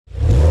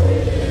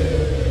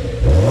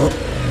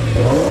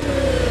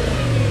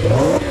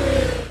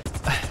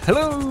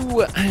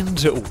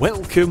and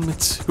welcome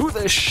to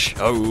the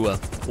show.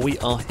 We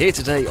are here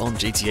today on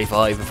GTA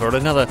 5 for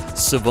another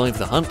Survive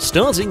the Hunt,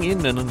 starting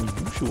in an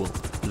unusual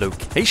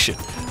location,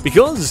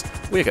 because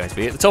we're going to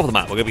be at the top of the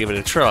map. We're going to be giving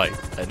it a try,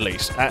 at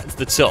least, at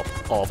the top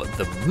of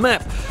the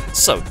map.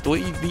 So,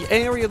 the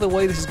area, the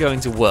way this is going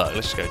to work,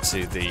 let's just go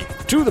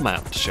to the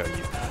map to show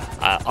you.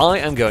 I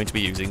am going to be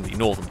using the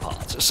northern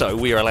part, so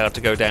we are allowed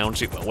to go down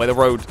to, well, where the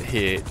road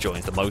here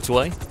joins the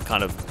motorway,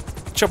 kind of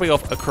chopping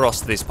off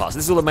across this part. So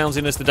this is all the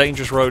mountainous, the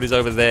dangerous road is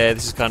over there.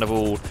 This is kind of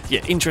all,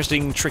 yeah,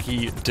 interesting,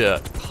 tricky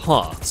dirt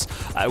parts.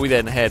 We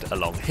then head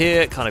along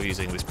here, kind of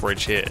using this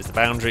bridge here as the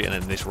boundary, and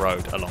then this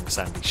road along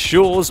Sandy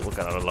Shores. We're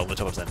going along the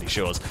top of Sandy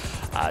Shores.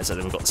 So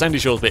then we've got the Sandy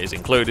Shores bit is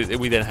included.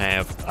 We then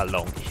have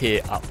along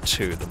here up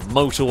to the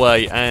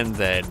motorway, and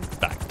then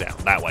back down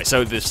that way.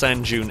 So the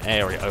sand dune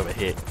area over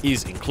here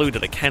is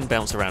included. I can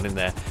bounce around in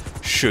there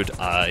should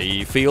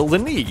I feel the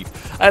need.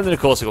 And then of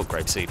course we've got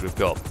Grapeseed, we've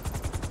got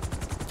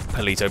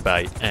Palito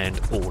Bay, and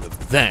all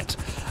of that.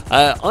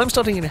 I'm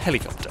starting in a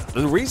helicopter.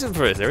 The reason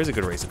for it, there is a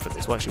good reason for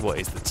this. Well, actually, what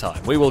is the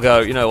time? We will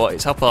go, you know what,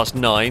 it's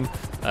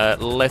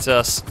 9:30. Let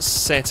us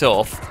set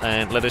off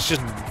and let us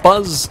just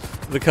buzz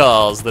the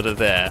cars that are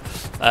there.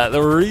 The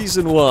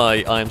reason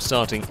why I'm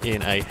starting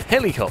in a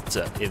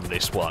helicopter in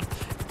this one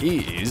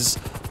is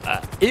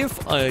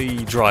if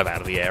I drive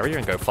out of the area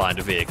and go find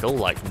a vehicle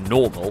like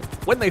normal,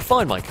 when they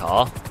find my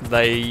car,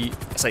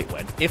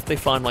 if they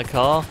find my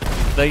car,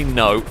 they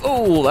know,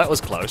 oh, that was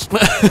close.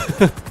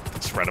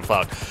 It's random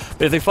fun.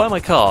 But if they find my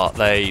car,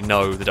 they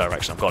know the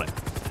direction I've gone in.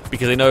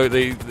 Because they know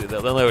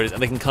they'll know where it is,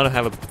 and they can kind of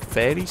have a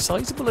fairly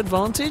sizable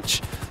advantage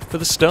for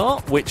the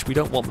start, which we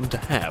don't want them to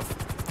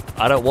have.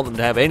 I don't want them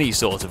to have any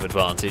sort of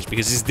advantage,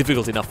 because it's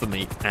difficult enough for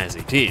me as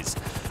it is.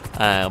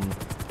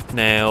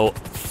 Now,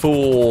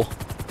 for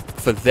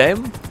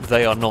them,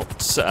 they are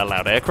not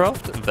allowed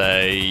aircraft.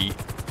 They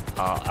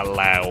are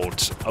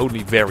allowed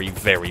only very,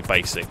 very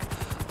basic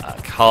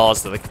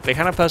cars. That they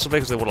can have personal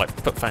vehicles. They will like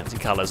put fancy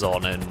colours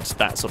on and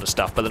that sort of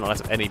stuff, but they're not allowed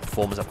to have any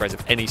performance upgrades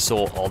of any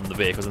sort on the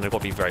vehicles, and they've got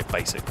to be very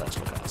basic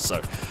personal cars.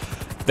 So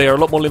they are a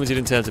lot more limited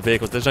in terms of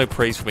vehicles. There's no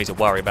prees for me to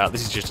worry about.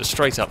 This is just a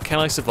straight up, can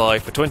I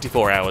survive for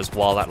 24 hours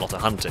while that lot are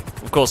hunting?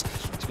 Of course,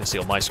 as you can see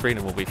on my screen,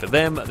 and will be for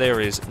them,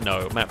 there is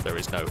no map, there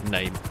is no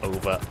name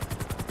over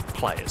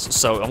players.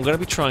 So I'm going to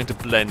be trying to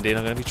blend in,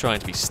 I'm going to be trying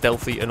to be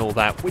stealthy and all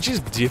that, which is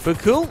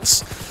difficult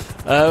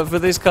for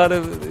this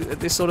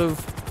sort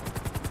of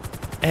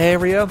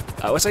area.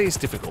 I would say it's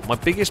difficult. My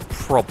biggest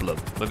problem,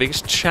 my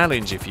biggest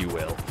challenge, if you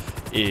will,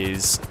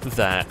 is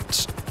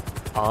that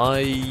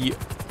I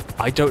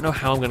don't know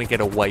how I'm going to get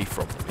away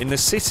from them. In the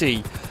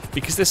city,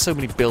 because there's so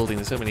many buildings,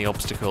 there's so many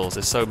obstacles,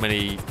 there's so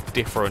many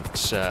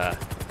different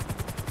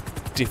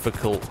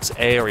difficult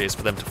areas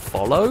for them to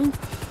follow,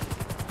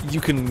 you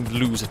can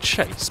lose a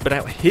chase. But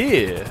out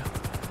here,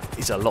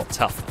 it's a lot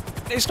tougher.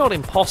 It's not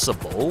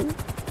impossible,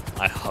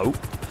 I hope.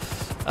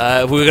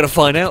 We're going to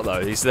find out,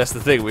 though. That's the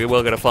thing. We're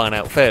going to find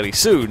out fairly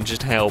soon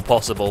just how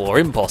possible or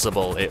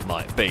impossible it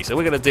might be. So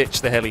we're going to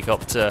ditch the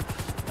helicopter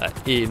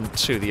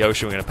into the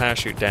ocean. We're going to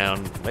parachute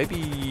down,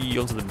 maybe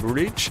onto the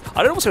bridge.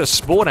 I don't know what's going to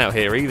spawn out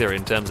here either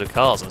in terms of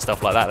cars and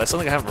stuff like that. That's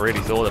something I haven't really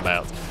thought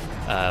about.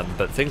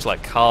 But things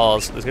like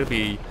cars, there's going to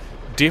be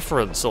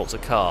different sorts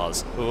of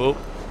cars. Oh,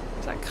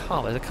 is that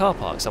car? There's a car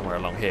park somewhere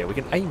along here. We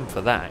can aim for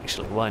that,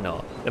 actually. Why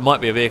not? There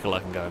might be a vehicle I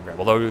can go and grab.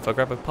 Although if I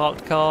grab a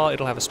parked car,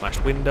 it'll have a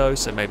smashed window.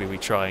 So maybe we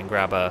try and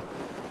grab a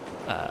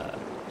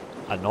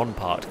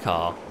non-parked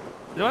car.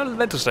 My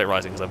mental state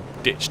rising because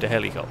I've ditched a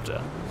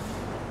helicopter.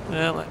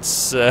 Well,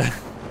 that's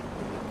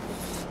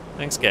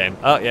thanks, game.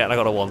 Oh yeah, and I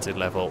got a wanted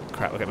level.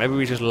 Crap. Okay, maybe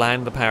we just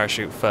land the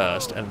parachute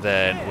first, and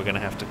then we're gonna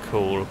have to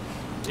call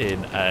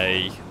in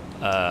a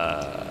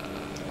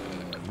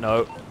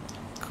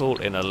call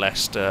in a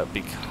Leicester,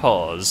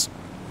 because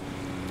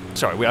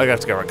sorry, I'm gonna have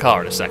to go a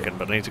car in a second,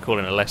 but I need to call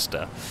in a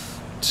Leicester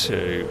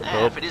to.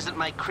 If it isn't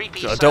my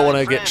creepy I don't want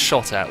to get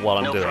shot at while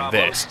I'm doing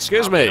this.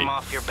 Excuse me.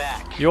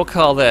 Your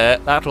car there,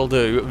 that'll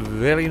do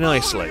very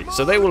nicely.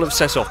 So they will have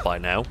set off by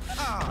now.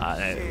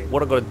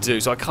 What I've got to do,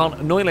 so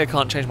annoyingly I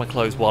can't change my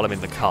clothes while I'm in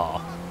the car.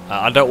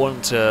 I don't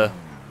want to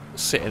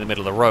sit in the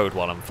middle of the road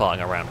while I'm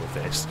farting around with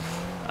this.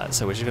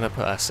 So we're just going to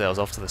put ourselves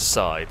off to the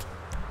side.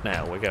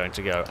 Now we're going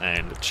to go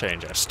and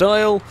change our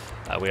style.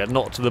 We are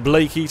not the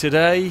Blakey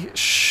today.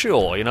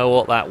 Sure, you know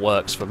what, that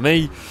works for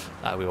me.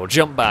 We will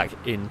jump back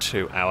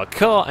into our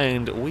car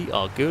and we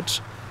are good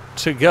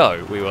to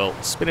go. We will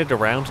spin it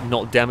around,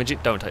 not damage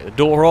it, don't take the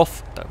door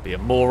off, don't be a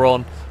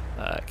moron.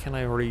 Can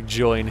I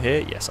rejoin here?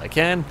 Yes, I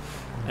can.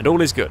 And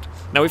all is good.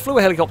 Now, we flew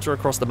a helicopter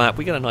across the map.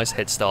 We get a nice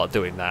head start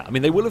doing that. I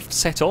mean, they will have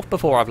set off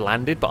before I've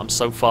landed, but I'm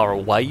so far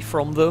away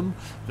from them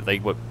that they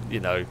won't,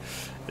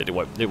 that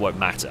it won't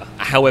matter.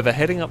 However,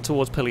 heading up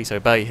towards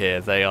Palito Bay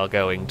here, they are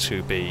going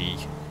to be,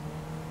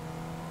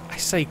 I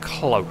say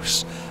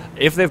close.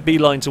 If they've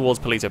beelined towards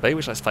Palito Bay,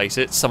 which let's face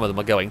it, some of them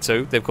are going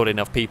to, they've got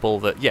enough people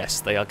that, yes,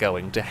 they are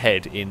going to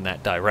head in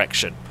that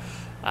direction.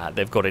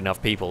 They've got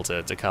enough people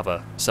to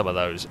cover some of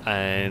those,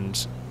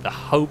 and the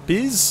hope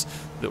is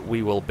that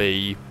we will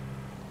be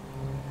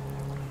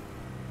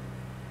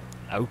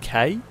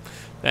okay.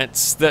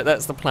 That's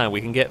the plan.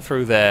 We can get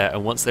through there,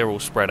 and once they're all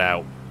spread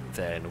out,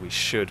 then we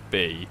should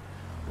be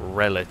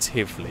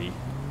relatively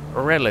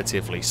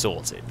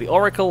sorted. The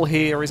Oracle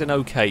here is an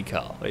okay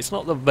car. It's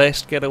not the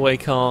best getaway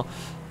car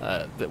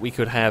that we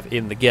could have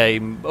in the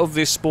game. Of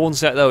this spawn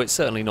set, though, it's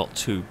certainly not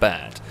too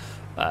bad.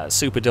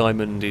 Super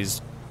Diamond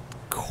is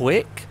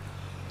quick.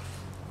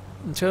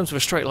 In terms of a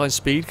straight line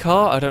speed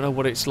car, I don't know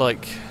what it's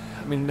like.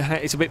 I mean,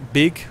 it's a bit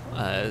big.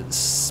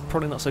 It's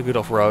probably not so good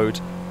off-road.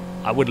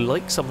 I would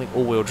like something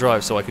all-wheel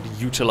drive so I could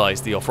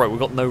utilise the off-road. We've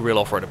got no real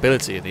off-road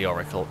ability in the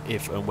Oracle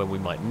if and when we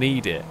might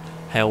need it.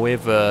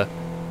 However,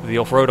 the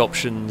off-road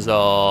options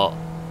are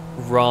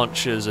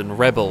Ranchers and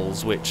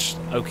Rebels, which,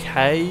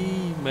 okay,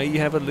 may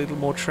have a little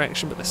more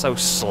traction, but they're so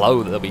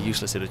slow that they'll be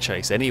useless in a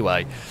chase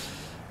anyway.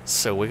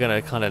 So we're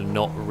going to kind of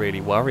not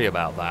really worry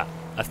about that,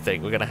 I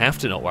think. We're going to have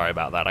to not worry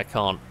about that. I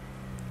can't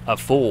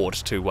afford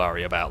to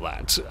worry about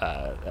that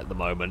at the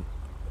moment.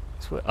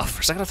 Oh, for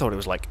a second I thought it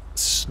was like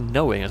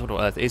snowing. I don't know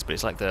what Earth is, but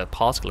it's like the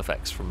particle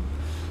effects from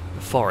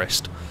the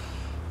forest.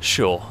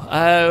 Sure.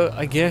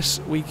 I guess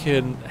we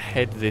can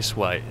head this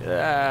way.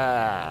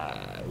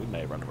 We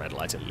may run a red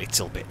light a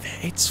little bit there.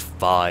 It's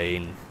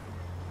fine.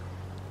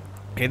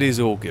 It is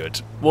all good.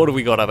 What have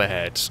we got up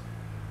ahead?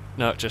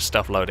 No, just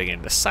stuff loading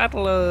in. The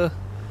Saddler...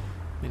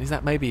 I mean, is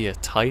that maybe a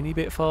tiny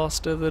bit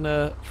faster than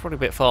a... Probably a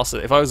bit faster.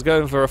 If I was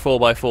going for a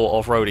 4x4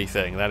 off-roady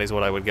thing, that is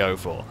what I would go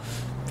for.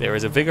 There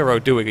is a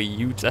Vigoro doing a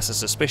U... That's a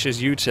suspicious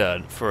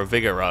U-turn for a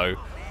Vigoro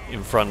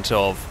in front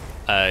of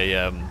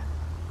a...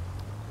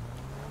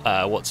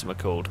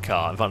 what's-it-called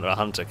car, in front of a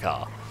Hunter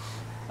car.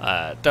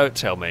 Don't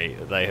tell me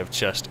they have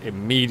just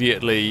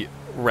immediately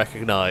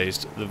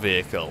recognised the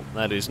vehicle.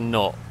 That is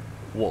not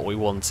what we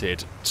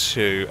wanted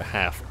to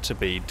have to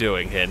be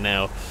doing here.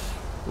 Now,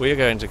 we are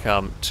going to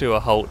come to a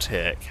halt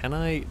here. Can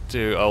I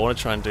do... I want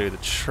to try and do the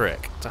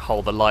trick to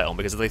hold the light on,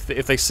 because if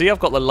they see I've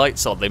got the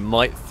lights on, they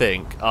might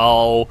think,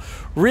 oh,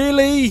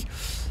 really?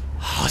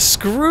 Oh,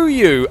 screw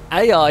you,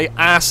 AI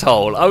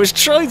asshole. I was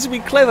trying to be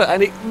clever,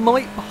 and it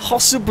might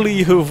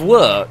possibly have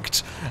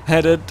worked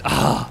had a...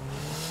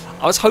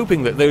 I was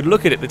hoping that they would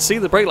look at it, they'd see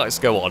the brake lights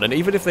go on, and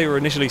even if they were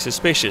initially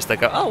suspicious, they'd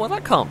go, oh, well,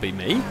 that can't be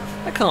me.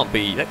 That can't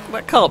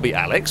be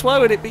Alex. Why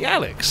would it be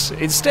Alex?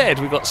 Instead,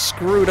 we got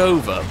screwed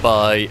over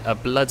by a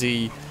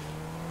bloody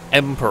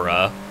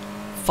emperor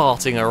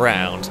farting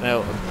around.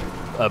 Now,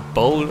 a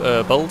Bodhi,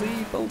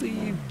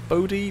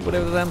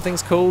 whatever the damn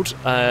thing's called.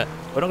 We're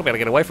not going to be able to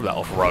get away from that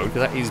off-road,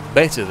 because that is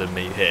better than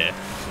me here.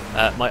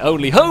 My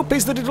only hope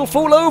is that it'll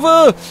fall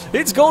over!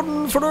 It's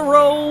gone for a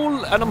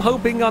roll! And I'm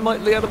hoping I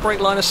might lay out a break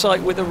line of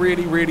sight with a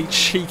really, really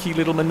cheeky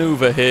little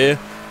manoeuvre here.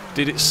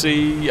 Did it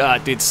see? I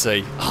did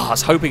see. Oh, I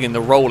was hoping in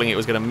the rolling it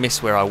was going to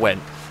miss where I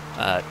went.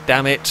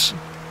 Damn it.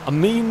 I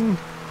mean,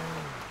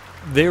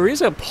 there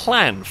is a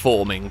plan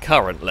forming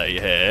currently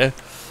here.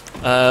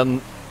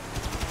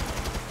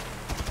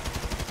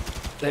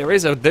 There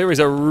is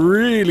a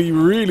really,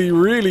 really,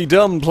 really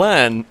dumb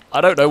plan.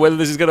 I don't know whether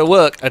this is going to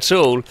work at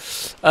all.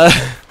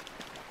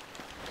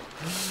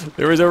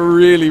 There is a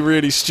really,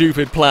 really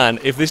stupid plan.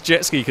 If this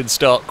jet ski can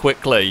start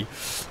quickly,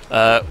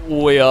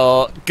 we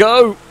are...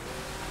 Go!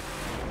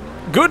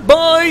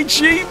 Goodbye,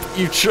 Jeep!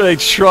 They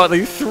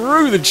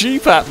threw the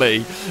Jeep at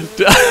me.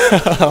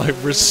 I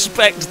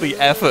respect the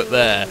effort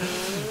there.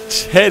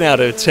 10 out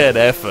of 10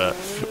 effort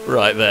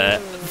right there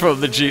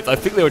from the Jeep. I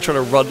think they were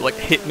trying to run, like,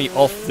 hit me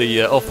off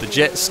the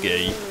jet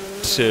ski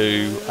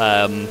to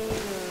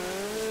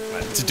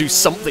do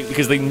something,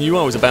 because they knew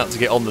I was about to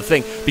get on the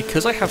thing.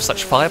 Because I have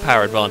such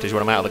firepower advantage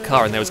when I'm out of the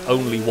car and there was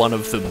only one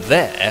of them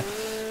there,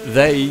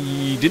 they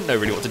didn't know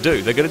really what to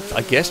do. They're going to,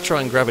 I guess,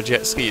 try and grab a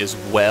jet ski as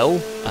well.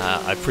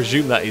 I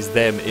presume that is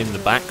them in the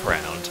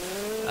background.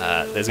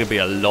 There's going to be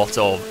a lot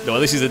of... No,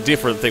 this is a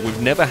different thing.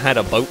 We've never had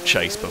a boat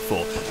chase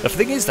before. The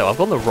thing is, though, I've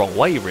gone the wrong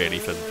way, really,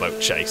 for the boat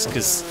chase,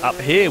 because up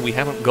here we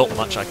haven't got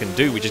much I can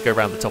do. We just go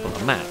around the top of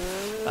the map.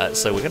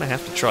 So we're going to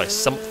have to try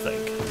something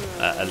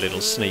a little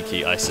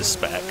sneaky, I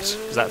suspect,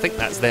 because I think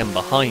that's them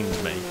behind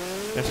me.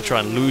 We have to try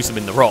and lose them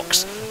in the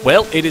rocks.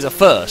 Well, it is a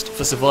first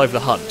for Survive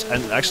the Hunt,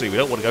 and actually we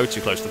don't want to go too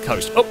close to the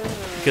coast. Oh,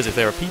 because if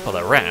there are people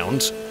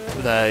around,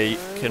 they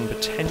can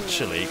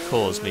potentially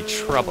cause me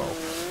trouble.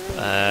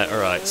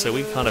 Alright, so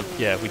we kind of,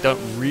 yeah, we don't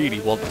really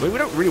want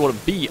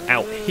to be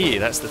out here,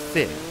 that's the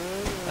thing.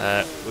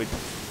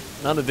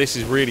 None of this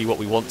is really what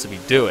we want to be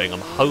doing. I'm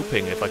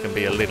hoping if I can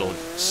be a little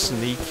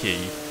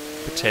sneaky,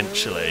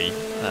 potentially.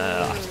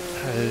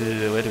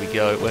 Where do we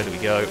go? Where do we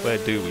go? Where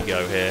do we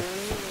go here?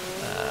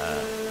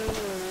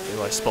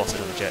 Do I spot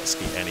another jet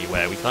ski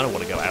anywhere? We kind of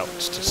want to go out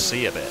to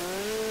sea a bit.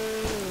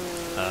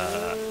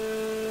 I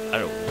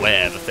don't know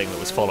where the thing that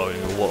was following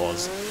me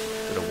was.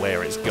 I don't know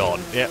where it's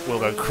gone. Yeah, we'll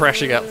go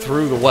crashing out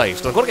through the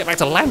waves. So I've got to get back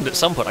to land at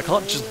some point. I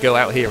can't just go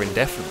out here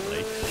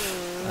indefinitely.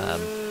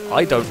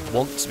 I don't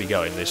want to be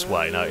going this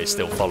way. No, it's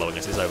still following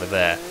us. It's over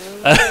there.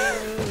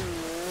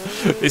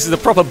 This is a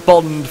proper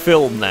Bond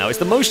film now. It's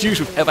the most use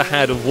we've ever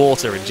had of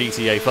water in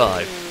GTA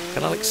 5.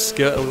 Can I like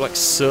skirt or like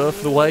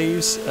surf the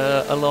waves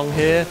along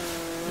here?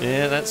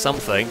 Yeah, that's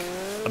something.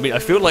 I mean, I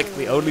feel like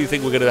the only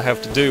thing we're going to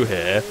have to do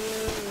here,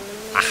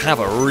 I have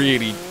a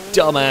really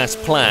dumbass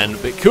plan,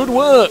 but it could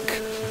work.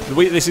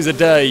 This is a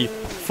day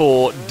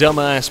for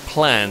dumbass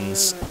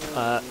plans.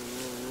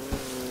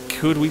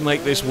 Could we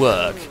make this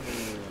work?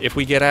 If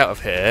we get out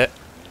of here,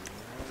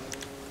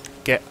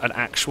 get an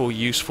actual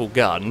useful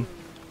gun,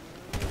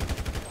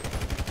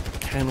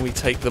 can we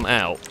take them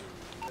out?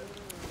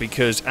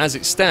 Because as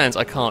it stands,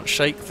 I can't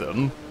shake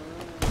them.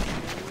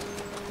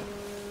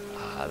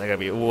 They're going to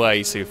be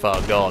way too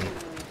far gone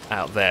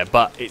out there.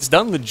 But it's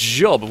done the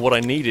job of what I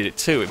needed it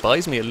to. It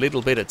buys me a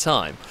little bit of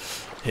time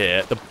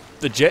here.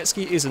 The jet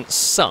ski isn't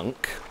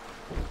sunk,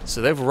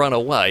 so they've run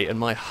away, and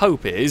my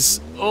hope is...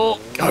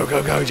 Oh, go,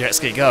 go, go, jet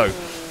ski, go!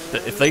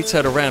 That if they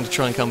turn around to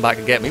try and come back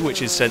and get me,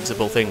 which is a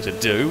sensible thing to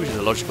do, which is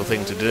a logical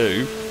thing to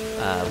do...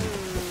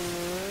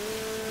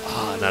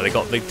 no,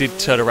 they did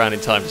turn around in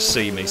time to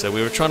see me, so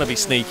we were trying to be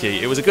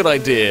sneaky. It was a good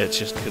idea,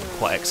 just couldn't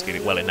quite execute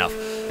it well enough.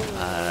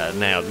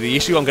 Now, the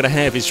issue I'm going to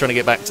have is trying to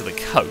get back to the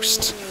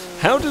coast.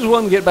 How does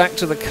one get back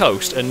to the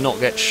coast and not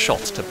get shot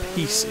to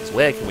pieces?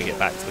 Where can we get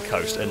back to the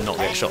coast and not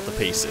get shot to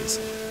pieces?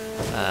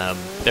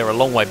 They're a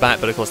long way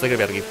back, but of course they're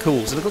going to be able to give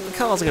calls, and the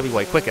cars are going to be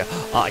way quicker.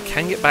 I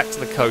can get back to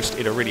the coast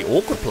in a really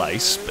awkward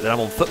place, but then I'm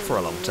on foot for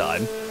a long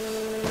time.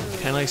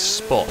 Can I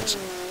spot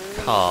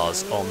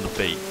cars on the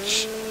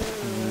beach?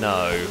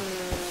 No.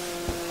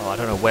 Oh, I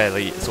don't know where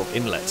the sort of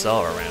inlets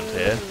are around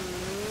here.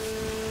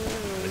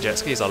 The jet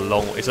skis are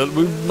long.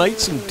 We've made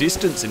some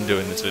distance in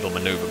doing this little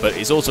manoeuvre, but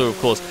it's also, of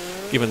course,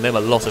 given them a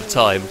lot of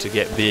time to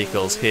get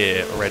vehicles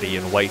here ready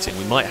and waiting.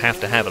 We might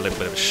have to have a little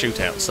bit of a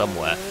shootout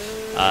somewhere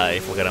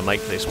if we're going to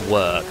make this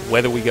work.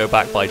 Whether we go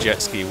back by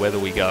jet ski, whether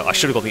we go... I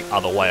should have gone the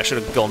other way. I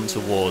should have gone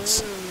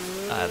towards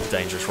the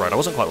dangerous road. I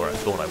wasn't quite where I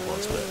thought I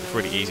was, but it's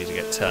really easy to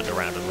get turned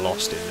around and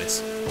lost in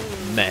this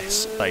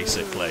mess,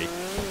 basically.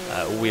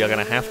 We are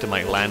going to have to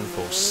make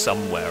landfall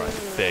somewhere, I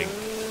think.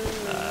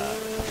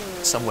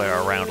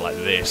 Somewhere around like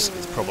this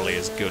is probably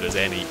as good as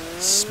any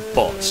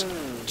spot.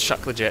 Chuck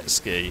the jet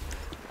ski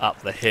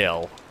up the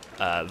hill.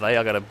 They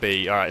are going to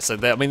be... Alright, so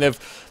I mean,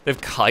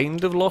 they've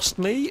kind of lost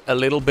me a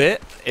little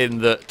bit in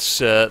that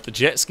the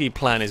jet ski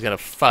plan is going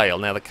to fail.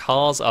 Now, the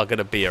cars are going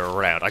to be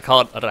around. I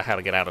don't know how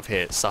to get out of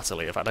here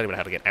subtly. In fact, I don't even know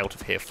how to get out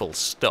of here full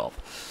stop.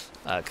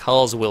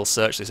 Cars will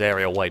search this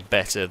area way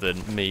better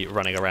than me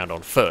running around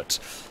on foot.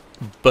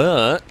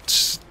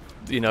 But,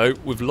 you know,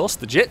 we've lost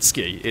the jet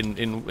ski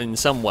in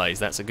some ways.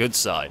 That's a good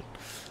sign.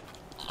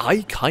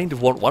 I kind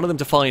of want one of them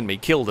to find me,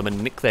 kill them,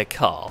 and nick their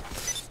car.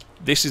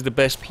 This is the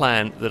best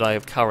plan that I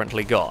have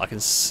currently got. I can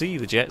see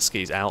the jet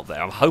skis out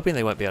there. I'm hoping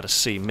they won't be able to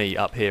see me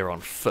up here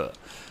on foot.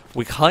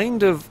 We're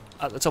kind of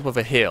at the top of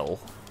a hill.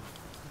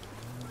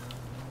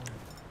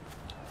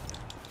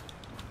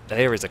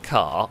 There is a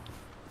car.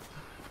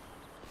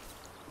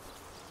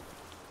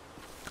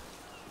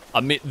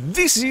 I mean,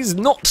 this is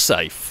not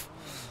safe.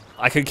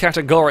 I can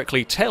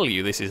categorically tell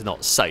you this is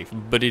not safe,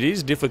 but it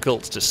is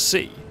difficult to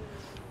see.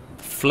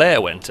 The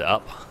flare went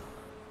up.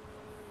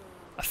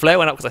 A flare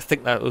went up because I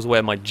think that was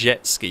where my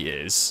jet ski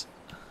is.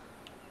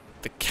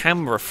 The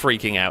camera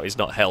freaking out is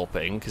not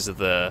helping because of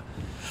the...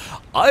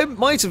 I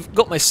might have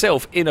got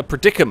myself in a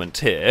predicament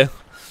here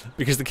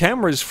because the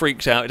camera is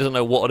freaked out. It doesn't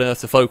know what on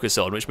earth to focus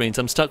on, which means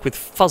I'm stuck with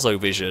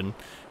fuzzo-vision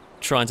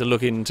trying to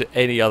look into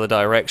any other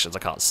directions. I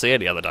can't see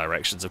any other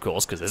directions, of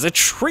course, because there's a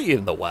tree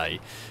in the way.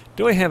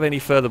 Do I have any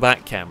further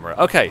back camera?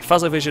 Okay,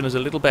 fuzzo-vision is a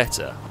little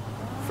better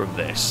from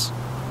this.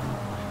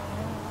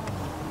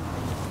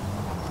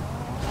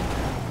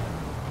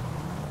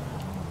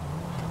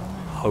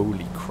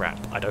 Holy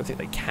crap, I don't think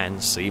they can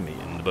see me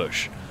in the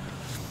bush.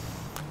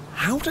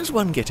 How does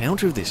one get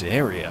out of this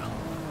area?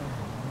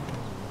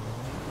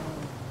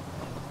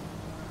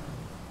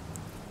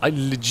 I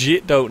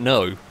legit don't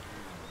know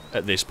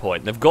at this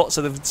point.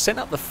 So they've sent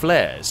up the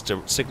flares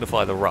to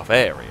signify the rough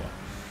area.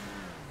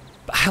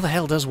 But how the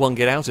hell does one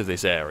get out of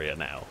this area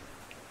now?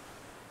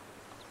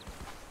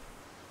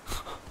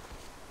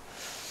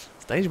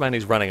 Stage man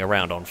is running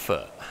around on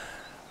foot.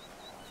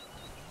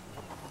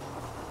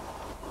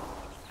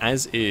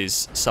 As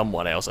is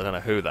someone else, I don't know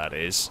who that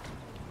is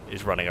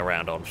running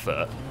around on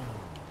foot.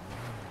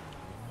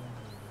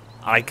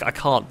 I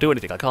can't do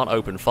anything. I can't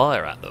open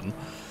fire at them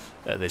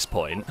at this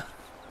point.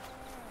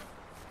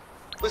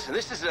 Listen,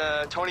 this is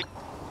Tony.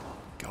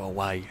 Go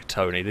away,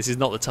 Tony. This is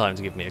not the time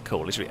to give me a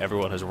call. Literally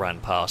everyone has ran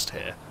past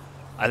here.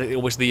 I think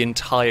almost the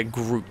entire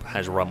group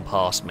has run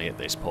past me at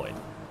this point.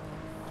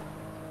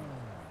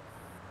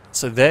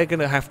 So they're going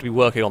to have to be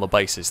working on the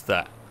basis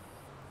that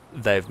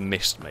they've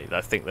missed me.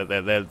 I think that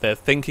their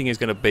thinking is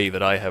going to be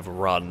that I have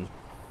run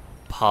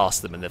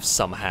past them and I've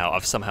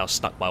somehow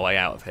snuck my way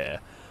out of here.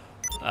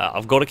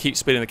 I've got to keep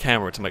spinning the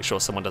camera to make sure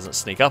someone doesn't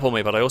sneak up on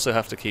me, but I also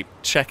have to keep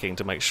checking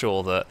to make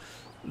sure that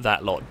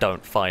that lot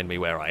don't find me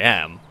where I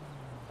am.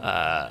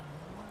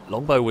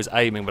 Longbow was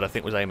aiming, but I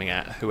think was aiming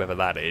at whoever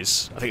that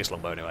is. I think it's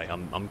Longbow anyway.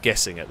 I'm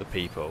guessing at the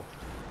people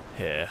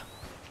here.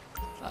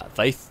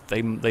 They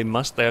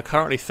are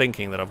currently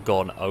thinking that I've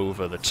gone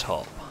over the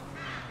top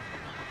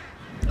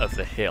of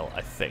the hill,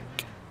 I think.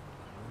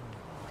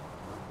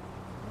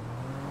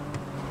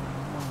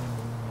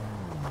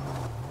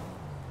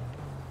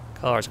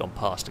 Car has gone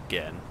past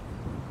again.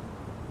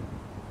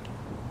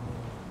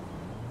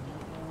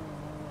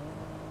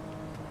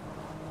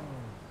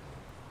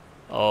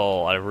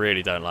 Oh, I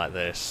really don't like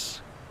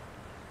this.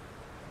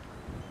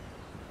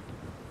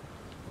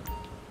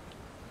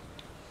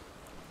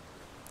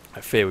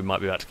 I fear we might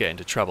be about to get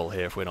into trouble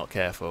here if we're not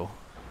careful.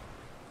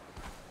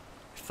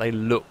 If they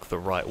look the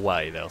right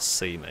way, they'll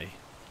see me.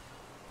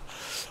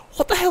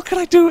 What the hell can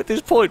I do at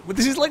this point?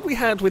 This is like we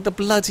had with the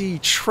bloody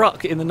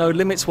truck in the No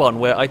Limits one,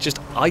 where I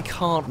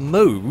can't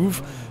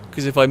move,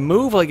 because if I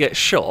move I get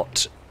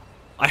shot.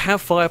 I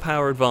have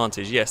firepower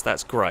advantage, yes,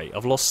 that's great.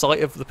 I've lost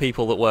sight of the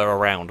people that were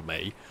around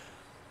me.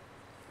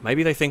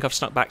 Maybe they think I've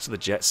snuck back to the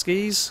jet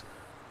skis?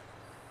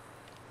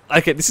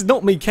 Okay, this is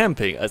not me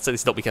camping. I said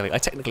it's not me camping. I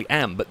technically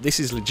am, but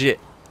this is legit.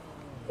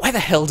 Where the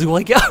hell do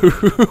I go?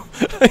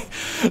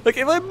 Like,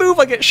 if I move,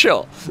 I get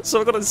shot. So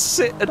I've got to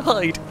sit and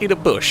hide in a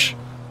bush.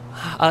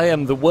 I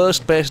am the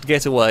worst best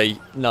getaway.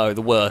 No,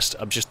 the worst.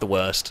 I'm just the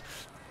worst.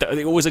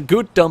 It was a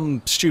good,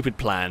 dumb, stupid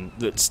plan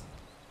that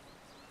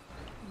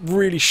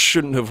really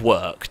shouldn't have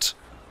worked.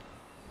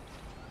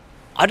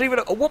 I don't even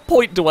know, at what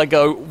point do I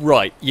go,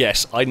 right,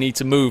 yes, I need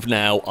to move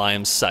now, I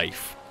am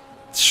safe.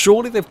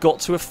 Surely they've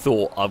got to have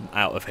thought I'm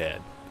out of here.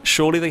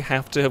 Surely they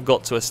have to have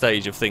got to a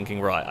stage of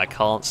thinking, right, I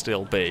can't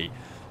still be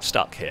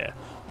stuck here.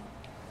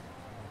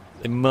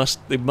 They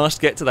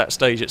must get to that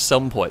stage at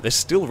some point. They're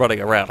still running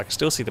around. I can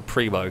still see the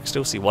Primo, I can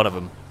still see one of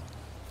them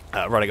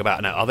running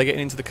about now. Are they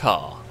getting into the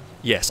car?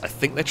 Yes, I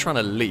think they're trying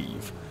to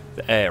leave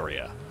the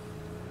area.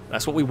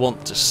 That's what we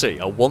want to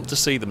see. I want to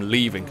see them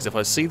leaving, because if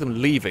I see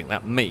them leaving,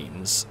 that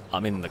means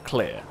I'm in the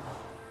clear.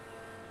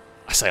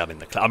 I say I'm in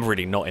the clear. I'm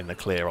really not in the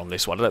clear on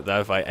this one. I don't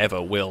know if I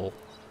ever will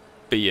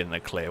be in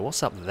the clear.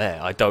 What's up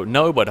there? I don't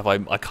know, but if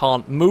I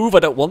can't move, I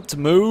don't want to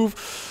move.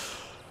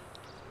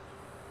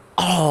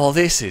 Oh,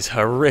 this is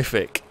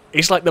horrific.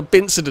 It's like the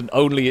Bincident,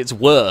 only it's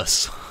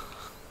worse.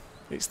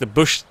 It's the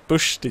bush.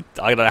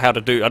 I don't know how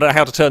to do. I don't know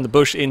how to turn the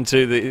bush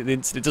into the.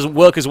 It doesn't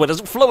work as well. It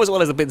doesn't flow as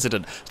well as the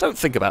Bincident. Don't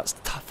think about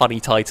funny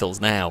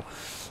titles now.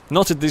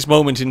 Not at this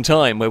moment in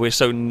time where we're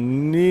so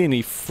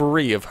nearly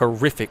free of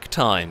horrific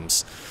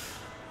times.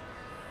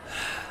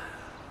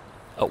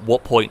 At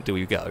what point do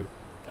we go?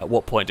 At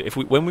what point?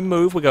 When we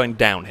move, we're going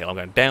downhill. I'm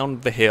going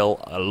down the hill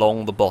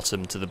along the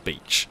bottom to the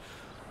beach.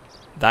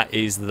 That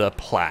is the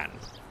plan.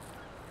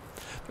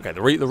 Okay,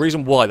 the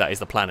reason why that is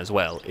the plan as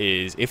well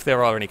is if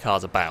there are any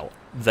cars about,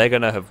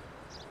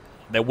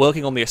 they're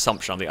working on the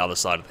assumption on the other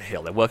side of the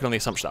hill. They're working on the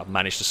assumption that I've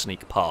managed to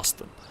sneak past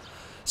them.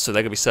 So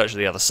they're going to be searching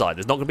the other side.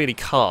 There's not going to be any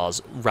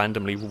cars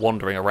randomly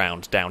wandering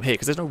around down here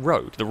because there's no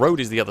road. The road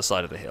is the other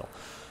side of the hill.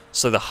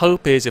 So the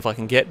hope is if I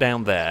can get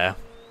down there,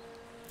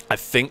 I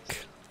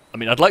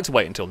mean, I'd like to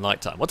wait until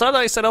night time. What time did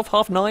I set off?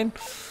 9:30?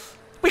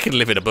 We can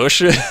live in a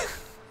bush.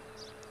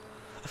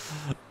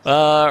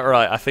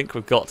 Right, I think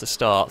we've got to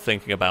start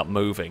thinking about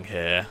moving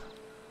here.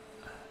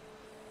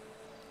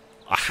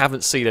 I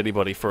haven't seen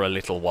anybody for a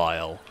little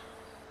while.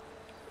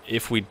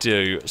 If we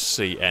do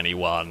see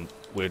anyone,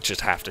 we'll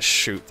just have to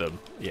shoot them.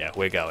 Yeah,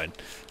 we're going.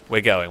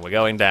 We're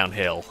going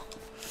downhill.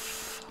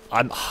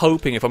 I'm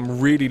hoping, if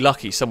I'm really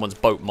lucky, someone's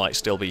boat might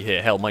still be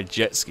here. Hell, my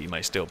jet ski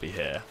may still be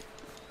here.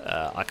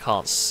 I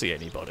can't see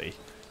anybody.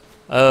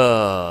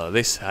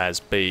 This has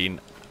been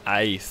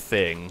a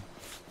thing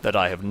that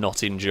I have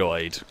not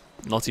enjoyed.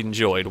 Not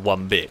enjoyed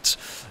one bit.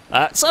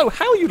 So,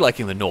 how are you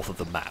liking the north of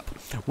the map?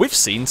 We've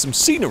seen some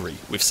scenery,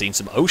 we've seen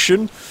some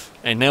ocean,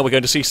 and now we're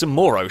going to see some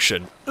more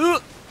ocean.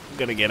 I'm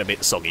going to get a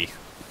bit soggy.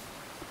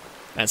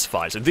 That's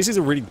fine. So this is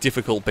a really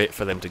difficult bit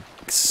for them to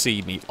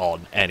see me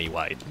on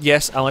anyway.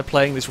 Yes, am I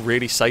playing this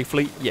really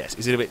safely? Yes.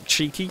 Is it a bit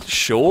cheeky?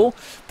 Sure.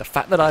 The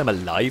fact that I'm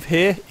alive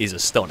here is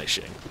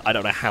astonishing. I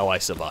don't know how I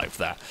survived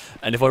that.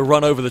 And if I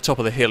run over the top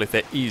of the hill, if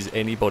there is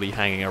anybody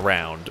hanging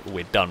around,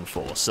 we're done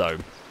for. So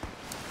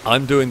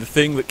I'm doing the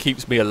thing that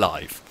keeps me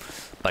alive,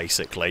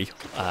 basically,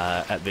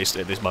 at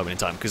this moment in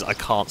time, because I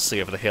can't see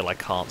over the hill. I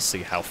can't see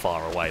how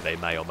far away they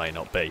may or may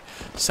not be.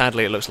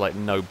 Sadly, it looks like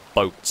no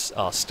boats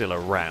are still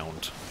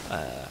around.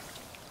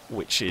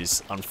 Which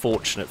is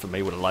unfortunate for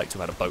me. Would have liked to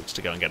have had a boat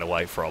to go and get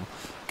away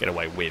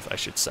with, I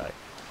should say.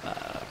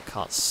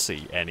 Can't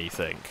see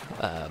anything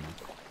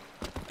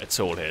at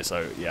all here,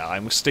 so yeah,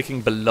 I'm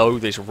sticking below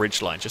this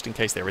ridgeline just in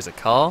case there is a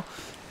car.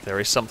 If there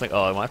is something.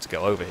 Oh, I might have to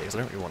go over here because I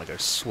don't really want to go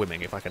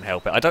swimming if I can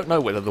help it. I don't know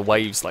whether the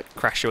waves like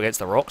crash you against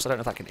the rocks. I don't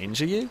know if that can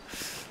injure you.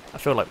 I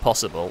feel like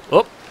possible.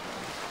 Oh,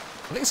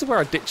 I think this is where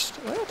I ditched.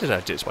 Where did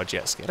I ditch my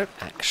jet ski? I don't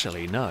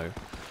actually know.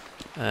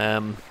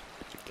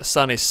 The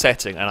sun is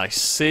setting and I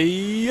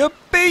see a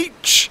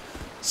beach!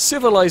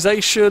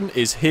 Civilization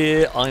is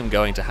here. I'm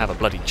going to have a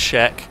bloody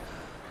check.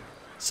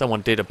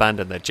 Someone did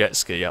abandon their jet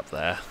ski up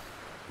there.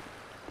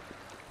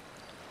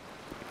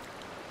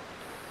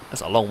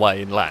 That's a long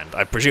way inland.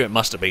 I presume it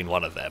must have been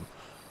one of them.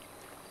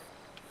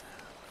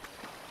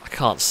 I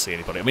can't see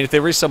anybody. I mean, if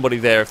there is somebody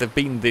there, if they've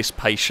been this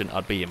patient,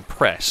 I'd be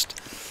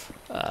impressed.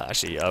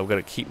 Actually, I'm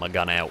going to keep my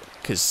gun out.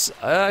 Because,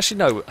 actually,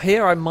 no.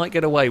 Here I might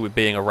get away with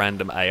being a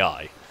random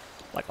AI.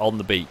 Like, on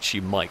the beach,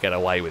 you might get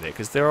away with it.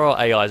 Because there are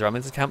AIs around.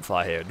 There's a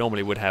campfire here. It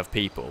normally would have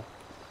people.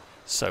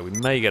 So we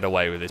may get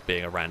away with this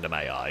being a random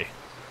AI.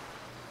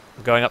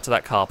 I'm going up to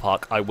that car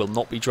park. I will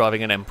not be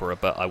driving an Emperor,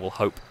 but I will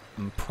hope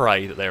and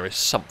pray that there is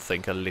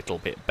something a little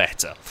bit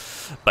better,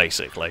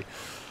 basically.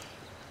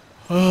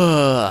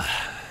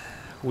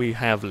 We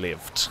have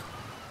lived.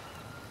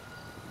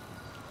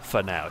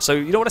 For now. So,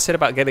 you know what I said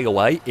about getting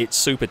away? It's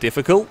super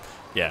difficult?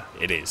 Yeah,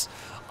 it is.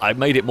 I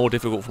made it more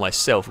difficult for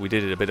myself. We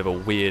did it a bit of a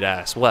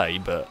weird-ass way,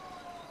 but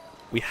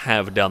we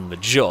have done the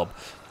job.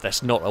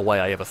 That's not a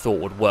way I ever thought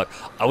would work.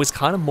 I was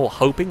kind of more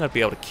hoping I'd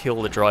be able to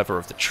kill the driver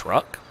of the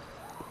truck.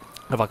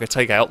 If I could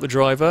take out the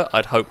driver,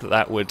 I'd hope that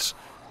that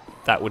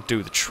would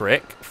do the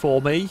trick for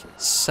me.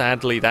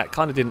 Sadly, that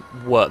kind of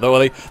didn't work.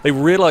 Though they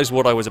realised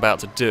what I was about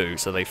to do,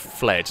 so they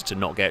fled to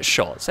not get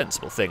shot.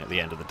 Sensible thing at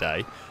the end of the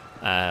day.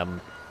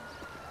 And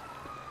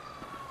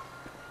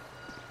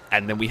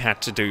then we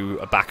had to do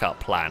a backup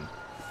plan.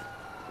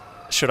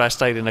 Should I have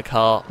stayed in the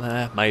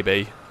car?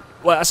 Maybe.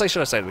 Well, I say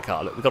should I stay in the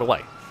car? Look, we got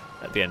away.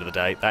 At the end of the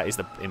day, that is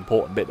the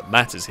important bit that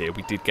matters here.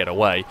 We did get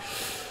away.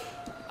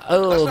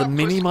 Oh, the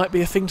Mini might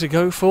be a thing to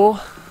go for.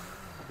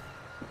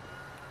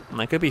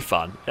 That could be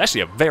fun.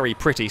 Actually, a very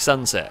pretty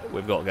sunset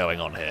we've got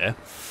going on here.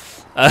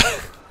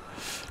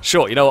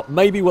 Sure, you know what?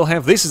 Maybe we'll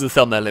have this as a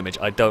thumbnail image.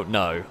 I don't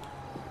know.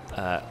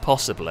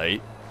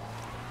 Possibly.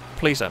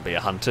 Please don't be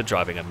a hunter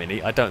driving a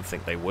Mini. I don't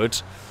think they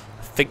would.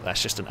 I think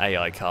that's just an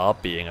AI car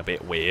being a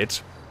bit weird.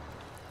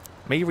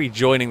 Me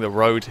rejoining the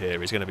road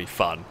here is going to be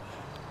fun.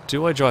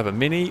 Do I drive a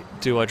Mini?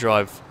 Do I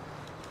drive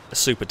a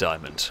Super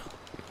Diamond?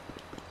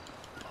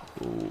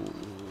 Ooh,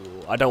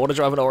 I don't want to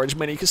drive an orange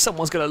Mini because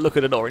someone's going to look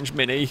at an orange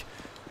Mini.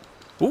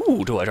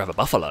 Ooh, do I drive a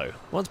Buffalo?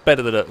 What's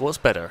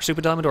better, a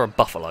Super Diamond or a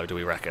Buffalo, do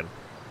we reckon?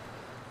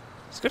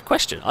 It's a good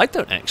question. I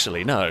don't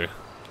actually know.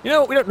 You know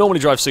what? We don't normally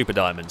drive Super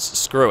Diamonds.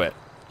 Screw it.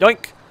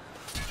 Yoink!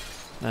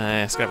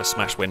 It's going to have a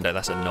smashed window.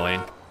 That's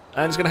annoying.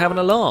 And it's going to have an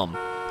alarm.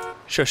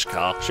 Shush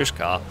car. Shush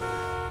car.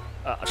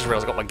 I just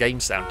realised I got my game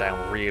sound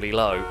down really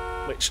low,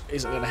 which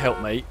isn't going to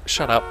help me.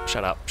 Shut up,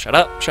 shut up, shut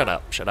up, shut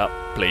up, shut up.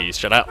 Please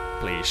shut up,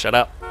 please shut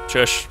up.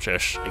 Shush,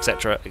 shush,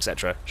 etc.,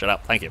 etc. Shut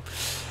up, thank you.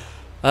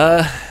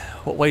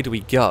 What way do we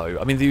go?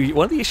 I mean,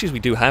 one of the issues we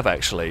do have,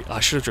 actually,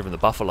 I should have driven the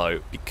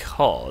Buffalo,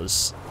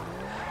 because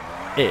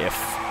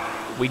if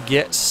we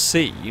get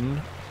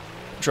seen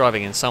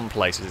driving in some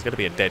places, it's going to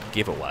be a dead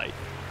giveaway.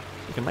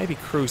 We can maybe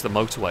cruise the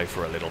motorway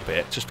for a little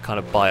bit, just to kind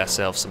of buy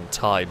ourselves some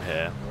time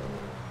here.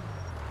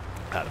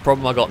 The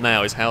problem I got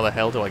now is how the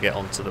hell do I get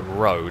onto the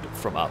road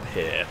from up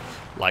here,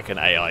 like an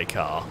AI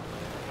car?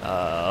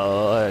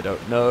 I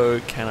don't know.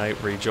 Can I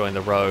rejoin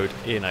the road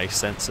in a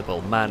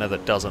sensible manner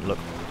that doesn't look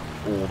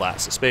all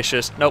that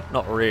suspicious? Nope,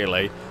 not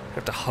really. I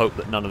have to hope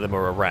that none of them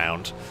are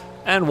around.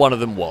 And one of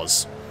them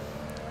was.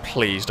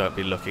 Please don't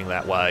be looking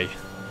that way.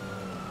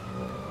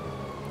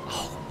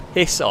 Oh,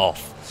 piss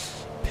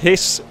off.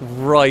 Piss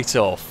right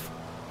off.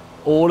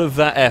 All of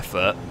that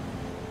effort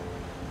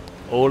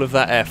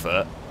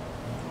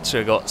to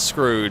have got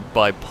screwed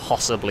by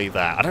possibly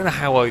that. I don't know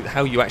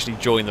how you actually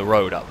join the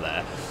road up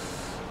there.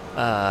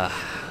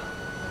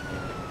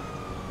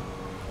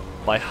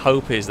 My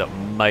hope is that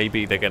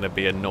maybe they're going to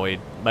be annoyed.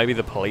 Maybe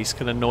the police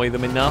can annoy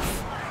them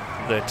enough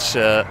that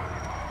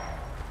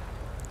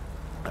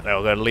they're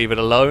going to leave it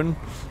alone.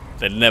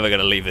 They're never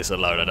going to leave this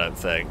alone, I don't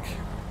think.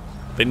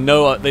 They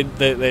know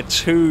they're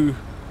too...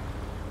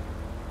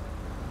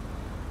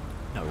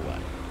 No way.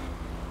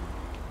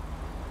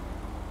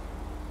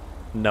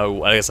 No,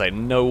 like I say,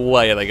 no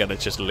way are they going to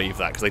just leave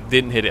that, because they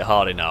didn't hit it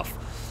hard enough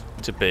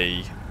to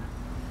be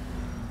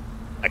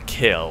a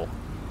kill.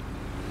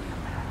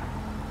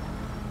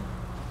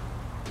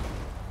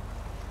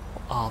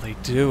 What are they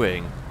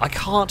doing? I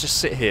can't just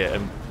sit here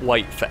and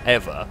wait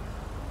forever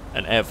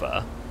and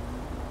ever.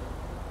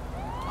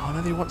 Oh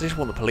no, they just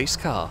want the police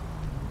car.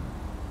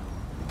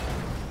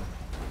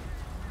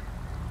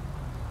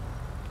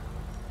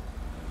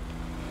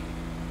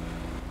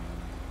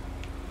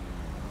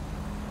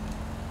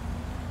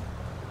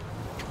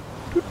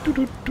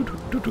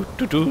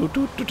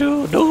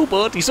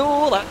 Nobody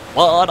saw that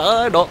one.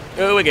 I'm not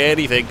doing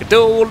anything at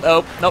all.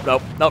 Nope, nope,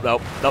 nope, nope,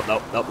 nope, nope,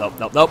 nope, nope, nope,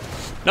 nope, nope,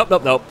 nope,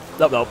 nope, nope,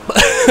 nope, nope.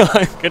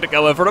 I'm gonna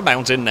go over a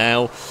mountain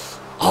now.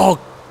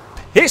 Oh,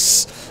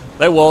 piss!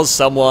 There was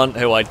someone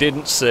who I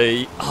didn't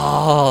see.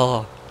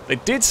 Oh, they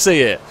did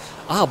see it.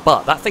 Ah,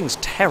 but that thing's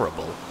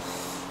terrible.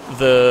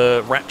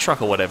 The rat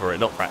truck or whatever,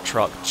 not rat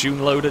truck, June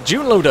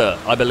loader,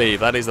 I believe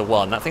that is the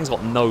one. That thing's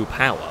got no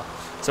power.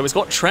 So it's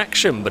got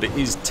traction, but it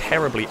is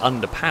terribly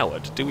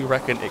underpowered. Do we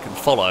reckon it can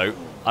follow?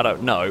 I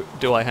don't know.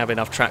 Do I have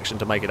enough traction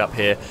to make it up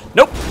here?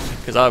 Nope!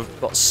 Because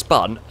I've got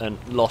spun and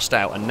lost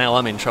out, and now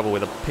I'm in trouble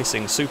with a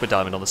pissing Super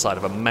Diamond on the side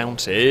of a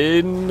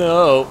mountain.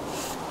 No!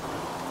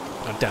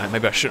 Oh, damn it,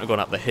 maybe I shouldn't have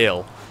gone up the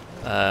hill.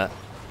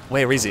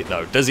 Where is it,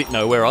 though? Does it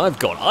know where I've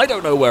gone? I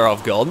don't know where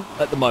I've gone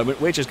at the moment.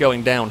 We're just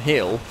going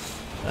downhill.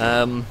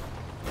 I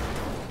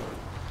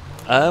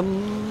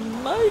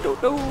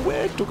don't know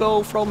where to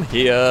go from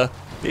here.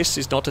 This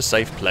is not a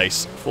safe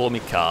place for me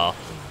car.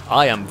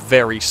 I am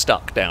very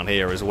stuck down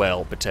here as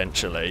well,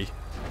 potentially.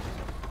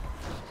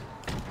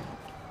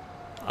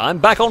 I'm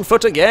back on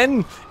foot again.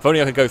 If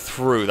only I could go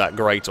through that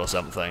grate or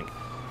something.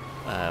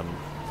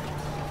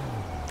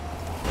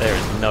 There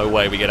is no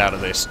way we get out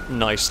of this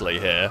nicely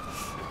here.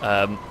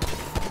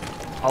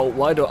 Oh,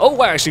 why do I... Oh,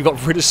 I actually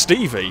got rid of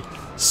Stevie.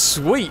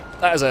 Sweet.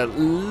 That is a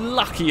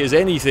lucky as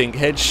anything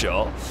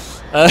headshot.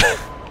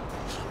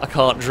 I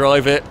can't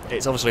drive it.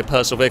 It's obviously a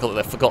personal vehicle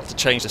that they forgot to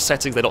change the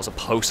settings. They're not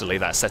supposed to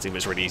leave that setting, but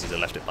it's really easy to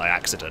left it by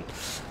accident.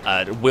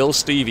 Will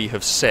Stevie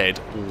have said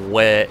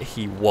where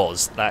he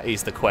was? That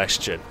is the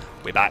question.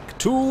 We're back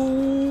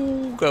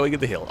to going in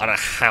the hill. I don't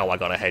know how I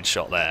got a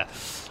headshot there.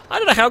 I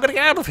don't know how I'm going to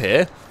get out of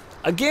here.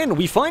 Again,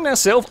 we find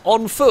ourselves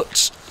on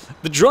foot.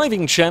 The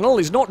driving channel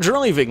is not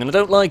driving, and I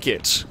don't like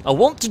it. I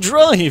want to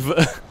drive.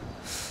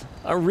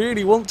 I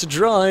really want to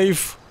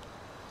drive.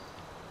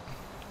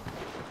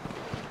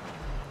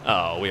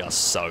 Oh, we are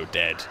so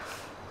dead.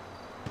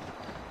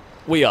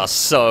 We are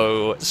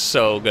so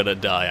gonna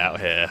die out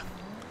here.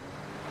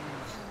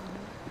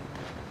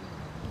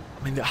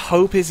 I mean, the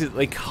hope is that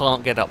they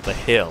can't get up the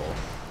hill.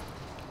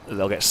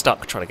 They'll get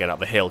stuck trying to get up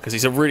the hill, because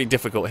it's a really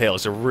difficult hill.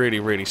 It's a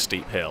really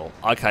steep hill.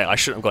 Okay, I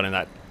shouldn't have gone in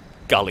that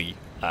gully.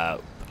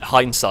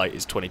 Hindsight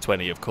is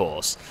 2020, of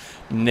course.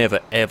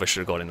 Never, ever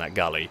should have gone in that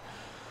gully.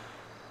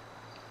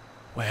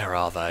 Where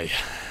are they?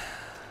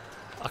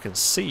 I can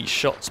see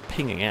shots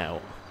pinging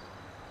out.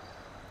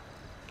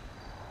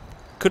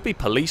 Could be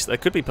police. There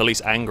could be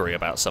police angry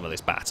about some of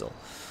this battle.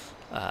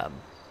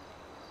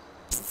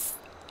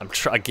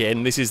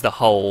 Again, this is the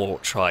whole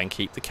try and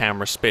keep the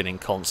camera spinning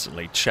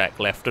constantly. Check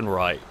left and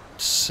right.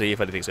 See if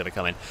anything's going to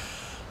come in.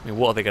 I mean,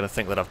 what are they going to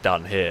think that I've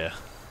done here?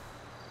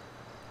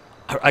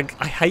 I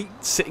hate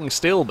sitting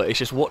still, but it's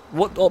just what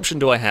option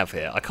do I have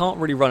here? I can't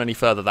really run any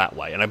further that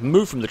way, and I've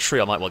moved from the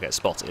tree. I might well get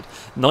spotted.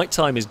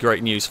 Nighttime is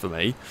great news for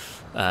me.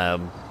 It's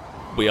going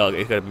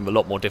to be a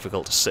lot more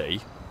difficult to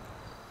see.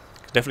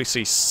 Definitely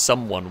see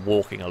someone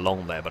walking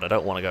along there, but I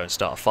don't want to go and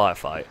start a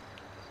firefight.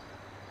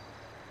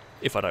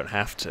 If I don't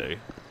have to.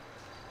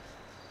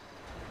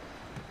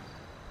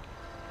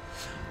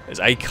 There's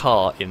a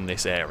car in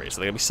this area, so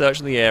they're going to be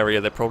searching the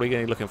area. They're probably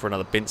going to be looking for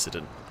another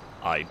incident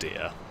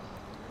idea.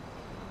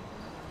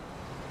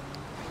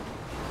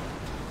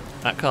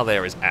 That car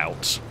there is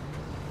out.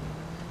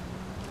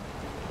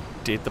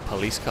 Did the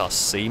police car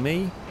see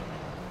me?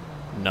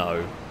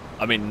 No.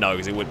 I mean, no,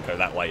 because it wouldn't go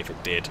that way if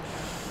it did.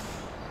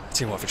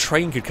 Tell you what, if a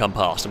train could come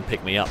past and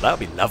pick me up, that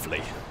would be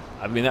lovely.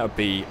 I mean, that would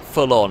be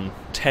full-on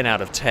 10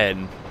 out of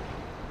 10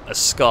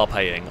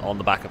 escarping on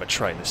the back of a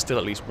train. There's still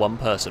at least one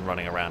person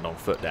running around on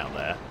foot down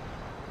there.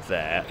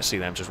 There, I see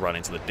them just run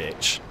into the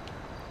ditch.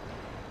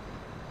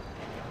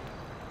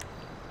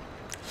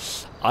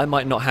 I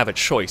might not have a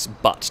choice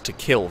but to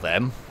kill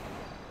them.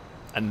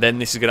 And then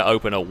this is going to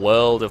open a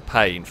world of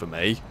pain for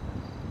me.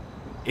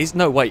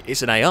 No, wait,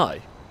 it's an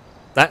AI.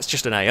 That's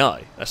just an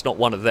AI. That's not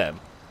one of them.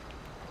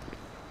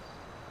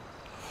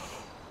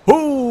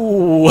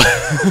 Ooh!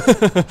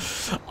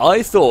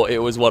 I thought it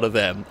was one of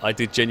them. I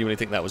did genuinely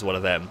think that was one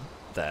of them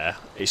there.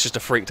 It's just a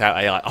freaked out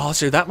AI. Oh,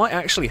 so that might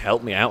actually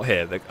help me out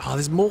here. Oh,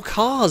 there's more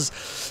cars.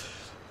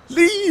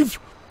 Leave!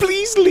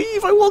 Please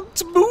leave! I want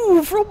to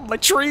move from my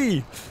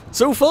tree!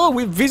 So far,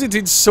 we've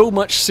visited so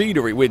much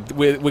scenery. We're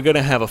going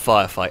to have a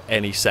firefight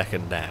any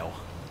second now.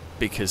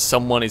 Because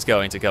someone is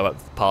going to go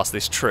up past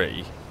this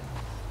tree.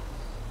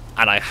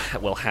 And I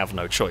will have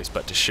no choice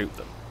but to shoot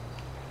them.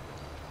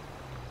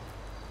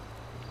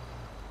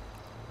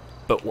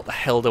 But what the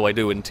hell do I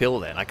do until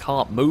then? I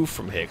can't move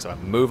from here, because if I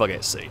move, I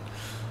get seen.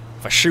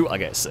 If I shoot, I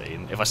get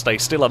seen. If I stay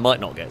still, I might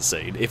not get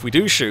seen. If we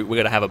do shoot, we're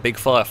going to have a big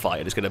firefight,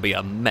 and it's going to be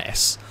a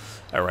mess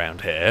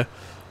around here.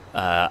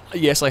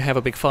 Yes, I have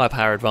a big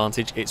firepower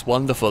advantage. It's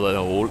wonderful and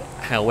all.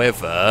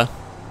 However...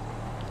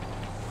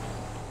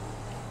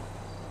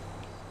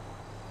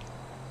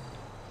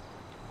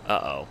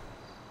 Uh-oh.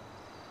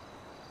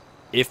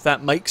 If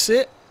that makes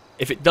it,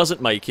 if it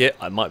doesn't make it,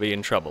 I might be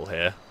in trouble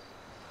here.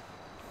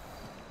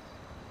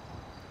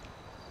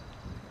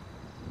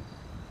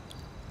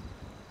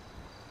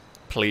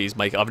 Please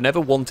make it. I've never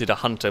wanted a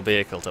hunter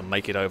vehicle to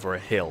make it over a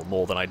hill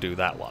more than I do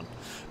that one.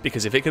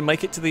 Because if it can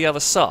make it to the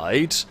other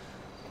side,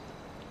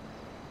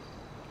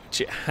 which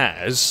it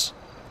has,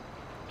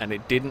 and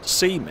it didn't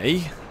see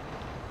me,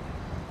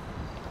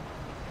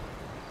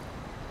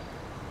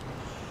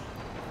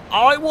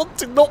 I want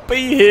to not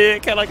be here.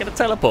 Can I get a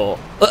teleport?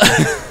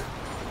 I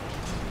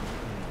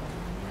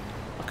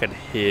can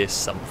hear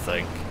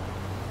something.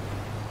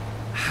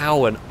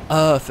 How on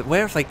earth?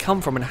 Where have they come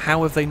from and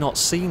how have they not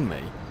seen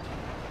me?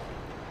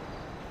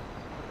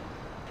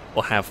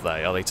 Or have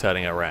they? Are they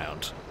turning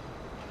around?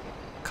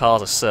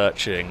 Cars are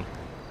searching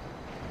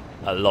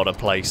a lot of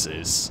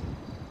places.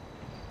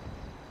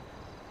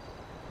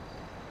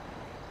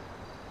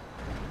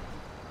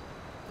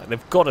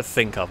 They've got to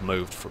think I've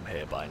moved from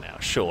here by now,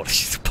 surely.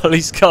 The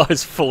police car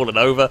has fallen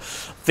over. I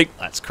think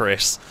that's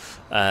Chris.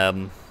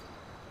 Flare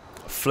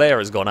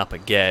has gone up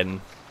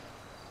again.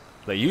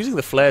 They're using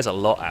the flares a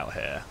lot out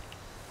here.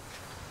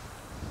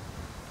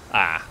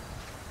 Ah.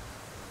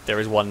 There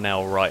is one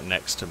now right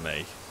next to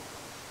me.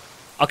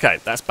 Okay,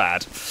 that's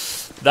bad.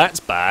 That's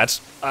bad.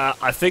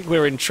 I think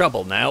we're in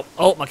trouble now.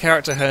 Oh, my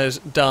character has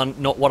done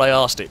not what I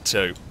asked it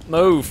to.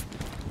 Move!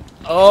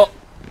 Oh!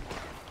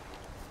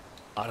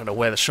 I don't know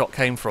where the shot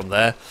came from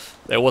there.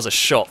 There was a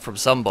shot from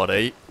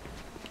somebody.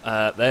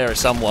 There is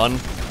someone.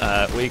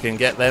 We can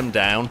get them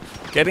down.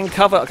 Getting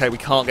cover. Okay, we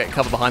can't get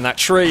cover behind that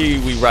tree.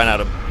 We ran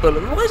out of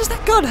bullets. Why does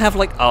that gun have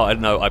like... Oh,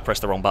 no, I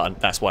pressed the wrong button.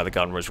 That's why the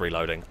gun was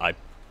reloading. I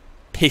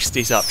pissed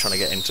it up trying to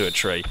get into a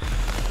tree.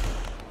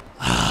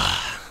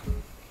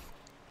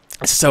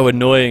 It's so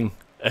annoying.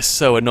 It's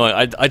so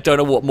annoying. I don't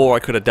know what more I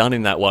could have done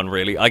in that one,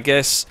 really. I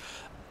guess...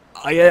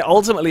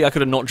 ultimately, I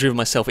could have not driven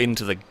myself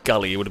into the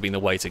gully. It would have been the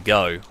way to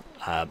go.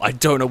 I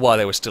don't know why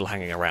they were still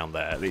hanging around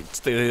there.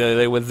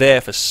 They were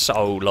there for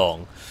so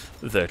long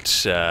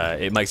that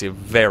it makes it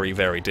very,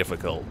 very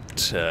difficult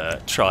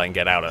to try and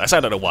get out of this.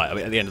 I don't know why. I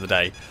mean, at the end of the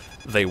day,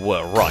 they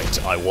were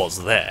right. I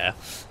was there.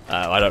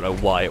 I don't know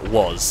why it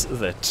was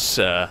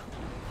that...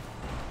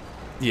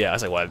 yeah, I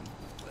say why.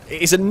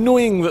 It's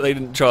annoying that they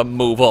didn't try and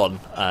move on.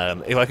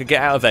 If I could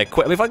get out of there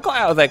quick... I mean, if I got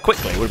out of there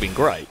quickly, it would have been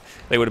great.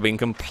 They would have been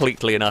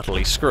completely and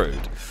utterly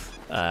screwed.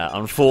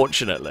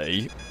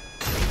 Unfortunately,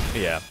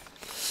 yeah.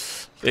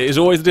 It is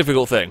always the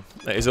difficult thing.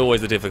 It is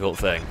always the difficult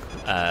thing.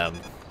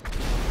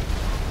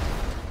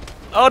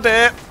 Oh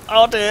dear!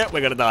 Oh dear!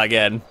 We're gonna die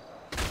again.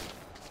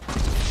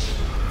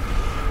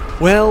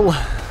 Well,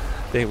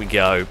 there we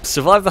go.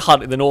 Survive the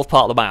Hunt in the north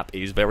part of the map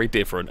is very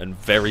different and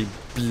very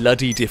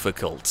bloody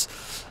difficult.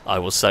 I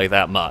will say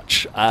that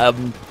much.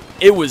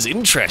 It was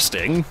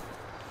interesting.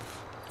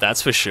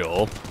 That's for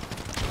sure.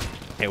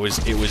 It was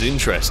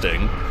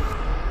interesting.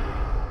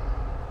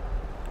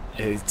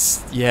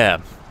 It's...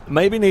 yeah.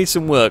 Maybe needs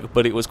some work,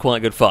 but it was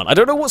quite good fun. I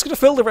don't know what's going to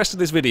fill the rest of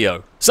this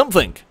video.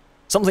 Something.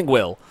 Something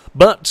will.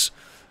 But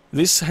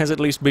this has at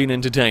least been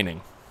entertaining.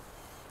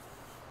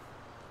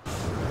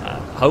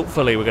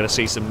 Hopefully we're going to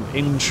see some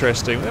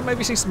interesting...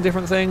 maybe see some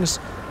different things.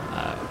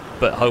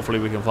 But hopefully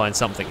we can find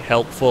something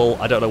helpful.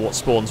 I don't know what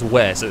spawns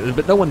where,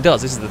 but no one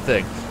does. This is the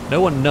thing. No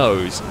one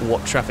knows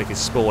what traffic is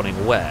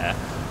spawning where.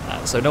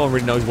 So no one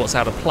really knows what's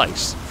out of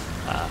place.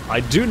 I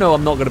do know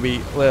I'm not going to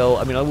be... well,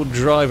 I mean, I will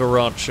drive a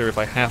rancher if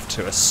I have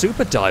to. A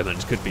super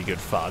diamond could be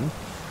good fun.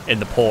 In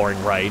the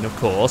pouring rain, of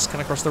course. Can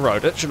I cross the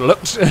road? It should have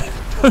looked...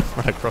 don't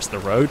run across the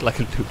road like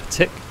a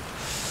lunatic.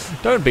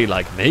 Don't be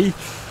like me.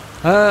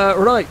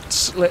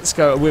 Right, let's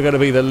go. We're going to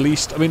be the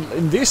least... I mean,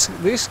 in this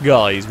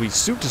guys, we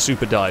suit a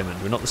super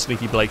diamond. We're not the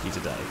sneaky Blakey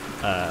today.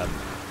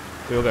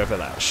 We'll go for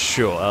that.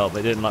 Sure. Oh,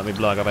 they didn't like me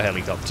blowing up a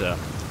helicopter.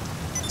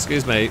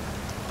 Excuse me.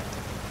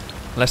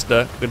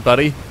 Lester, good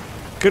buddy.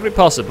 Could we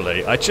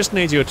possibly? I just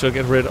need you to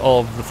get rid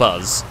of the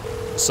fuzz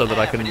so that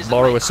I can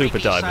borrow a super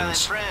diamond.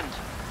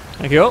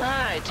 Thank you.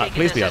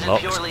 Please be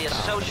unlocked.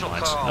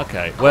 Oh,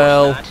 okay,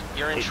 well,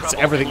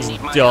 everything's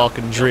dark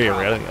and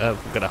dreary. I'm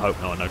going to hope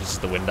no one notices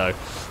the window.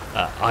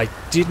 I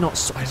didn't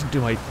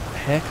do my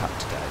haircut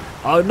today.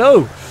 Oh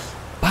no!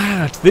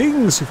 Bad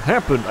things have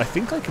happened. I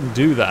think I can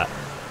do that.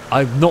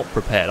 I'm not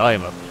prepared. I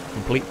am a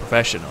complete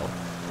professional.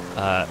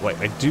 Wait,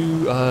 I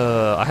do...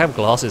 I have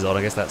glasses on,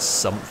 I guess that's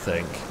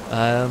something.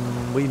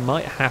 We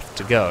might have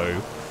to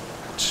go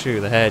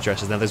to the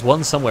hairdressers. Now, there's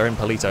one somewhere in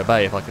Palito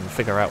Bay. If I can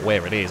figure out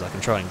where it is, I can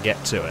try and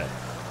get to it.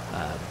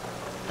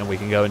 And we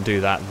can go and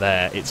do that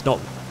there. It's not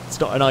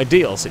an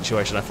ideal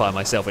situation I find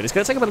myself in. It's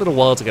going to take a little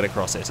while to get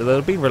across it, so they'll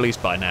have been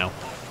released by now.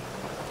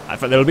 In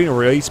fact, they'll have been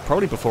released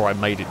probably before I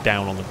made it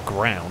down on the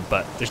ground,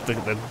 but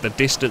the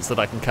distance that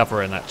I can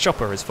cover in that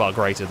chopper is far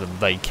greater than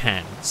they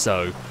can,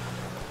 so...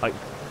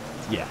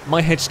 yeah,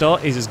 my head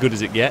start is as good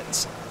as it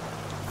gets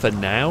for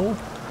now.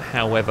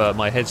 However,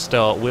 my head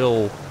start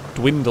will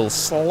dwindle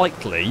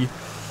slightly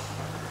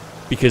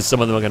because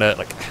some of them are going to,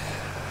 like,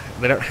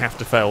 they don't have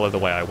to follow the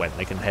way I went.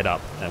 They can head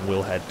up and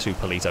we'll head to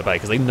Palito Bay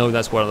because they know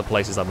that's one of the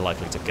places I'm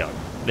likely to go.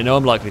 They know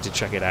I'm likely to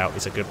check it out.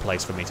 It's a good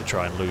place for me to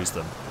try and lose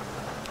them.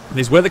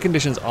 These weather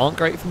conditions aren't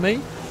great for me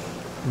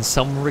in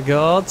some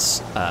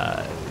regards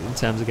in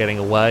terms of getting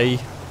away.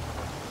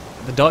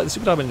 The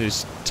Super Diamond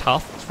is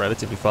tough. It's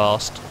relatively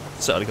fast.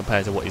 Certainly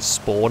compared to what is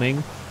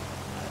spawning.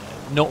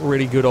 Not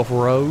really good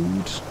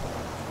off-road.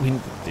 I mean,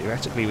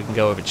 theoretically we can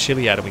go over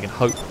Chiliad and we can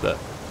hope that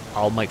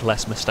I'll make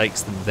less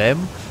mistakes than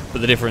them,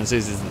 but the difference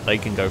is that they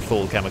can go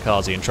full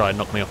kamikaze and try and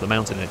knock me off the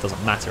mountain and it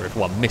doesn't matter if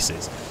one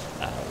misses.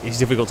 It's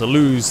difficult to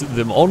lose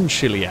them on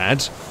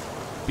Chiliad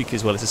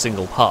because, well, it's a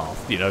single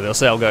path. You know, they'll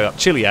say I'll go up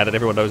Chiliad and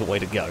everyone knows what way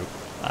to go.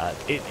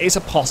 It's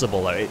a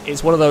possible, though.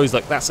 It's one of those,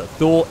 like, that's a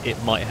thought.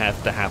 It might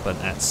have to happen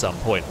at some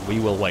point. We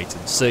will wait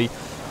and see.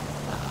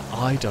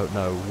 I don't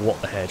know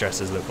what the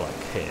hairdressers look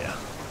like here.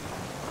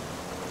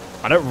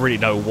 I don't really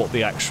know what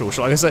the actual... like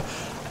I said,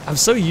 I'm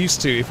so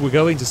used to, if we're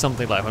going to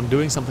something like... if I'm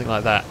doing something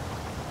like that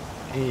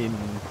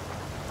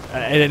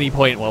at any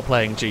point while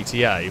playing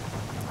GTA,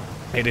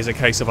 it is a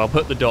case of I'll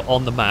put the dot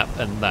on the map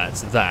and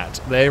that's that.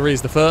 There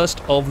is the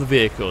first of the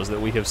vehicles that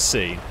we have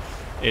seen.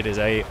 It is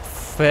a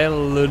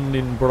felon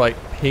in bright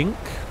pink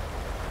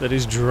that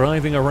is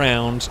driving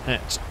around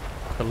at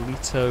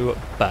Palito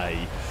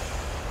Bay.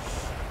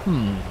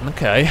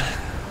 Okay.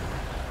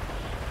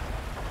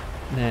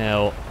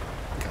 Now,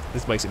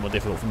 this makes it more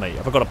difficult for me.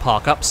 If I've got to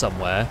park up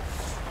somewhere,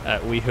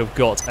 we have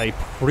got a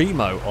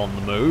Primo on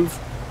the move,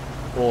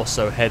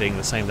 also heading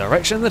the same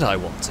direction that I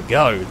want to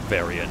go.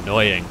 Very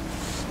annoying.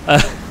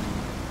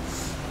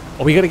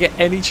 Are we going to get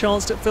any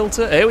chance at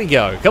filter? Here we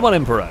go. Come on,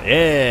 Emperor.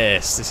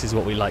 Yes, this is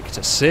what we like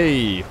to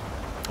see.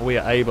 We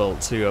are able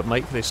to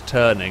make this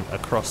turning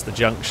across the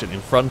junction in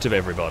front of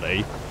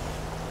everybody.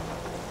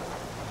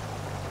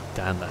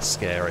 Damn, that's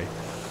scary.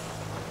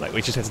 Like,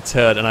 we just had to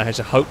turn, and I had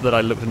to hope that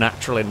I looked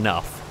natural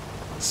enough.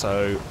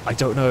 So, I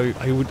don't know.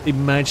 I would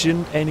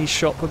imagine any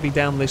shop would be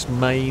down this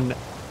main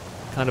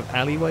kind of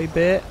alleyway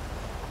bit.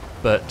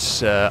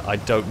 But I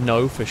don't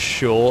know for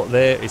sure.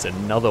 There is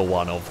another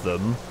one of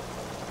them.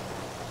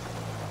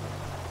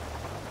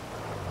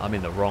 I'm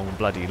in the wrong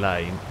bloody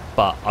lane,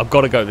 but I've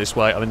got to go this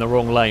way. I'm in the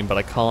wrong lane, but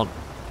I can't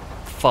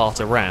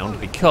fart around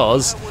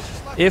because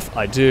if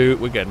I do,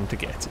 we're going to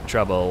get in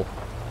trouble.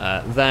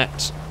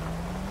 That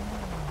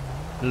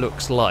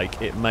looks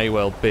like it may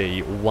well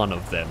be one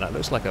of them. That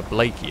looks like a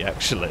Blakey,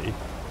 actually.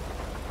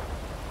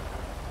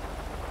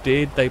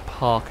 Did they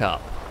park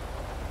up?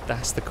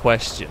 That's the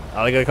question.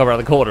 Are they going to come around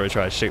the corner and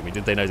try and shoot me?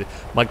 Did they notice?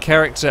 My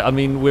character, I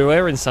mean, we're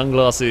wearing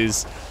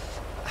sunglasses.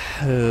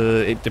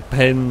 It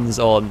depends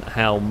on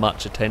how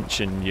much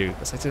attention you...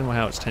 I don't know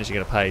how much attention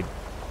you're going to pay.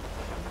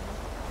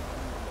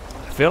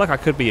 I feel like I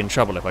could be in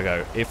trouble if I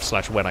go...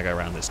 when I go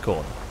around this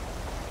corner.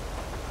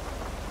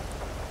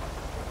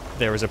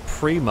 There is a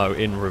Primo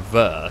in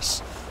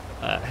reverse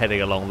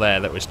heading along there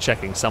that was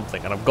checking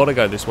something. And I've got to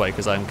go this way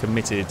because I'm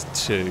committed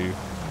to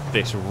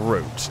this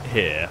route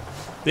here.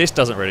 This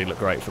doesn't really look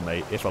great for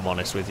me, if I'm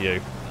honest with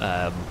you.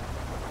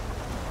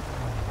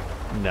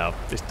 No,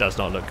 this does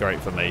not look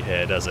great for me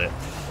here, does it?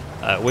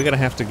 We're going to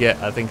have to get,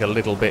 I think, a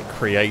little bit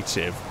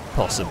creative,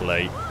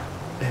 possibly,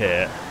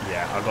 here.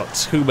 Yeah, I've got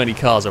too many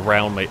cars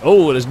around me.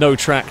 Oh, there's no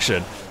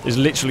traction. There's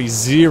literally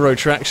zero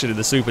traction in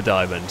the Super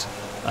Diamond.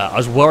 I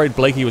was worried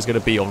Blakey was going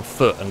to be on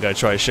foot and go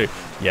try and shoot.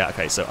 Yeah,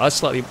 okay, so I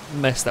slightly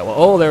messed that one.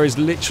 Oh, there is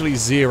literally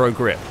zero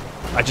grip.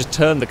 I just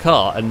turned the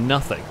car and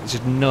nothing. There's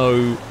just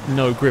no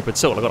grip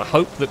at all. I've got to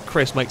hope that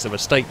Chris makes a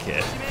mistake here.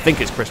 I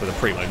think it's Chris with a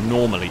Primo.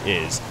 Normally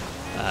is.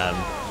 I'm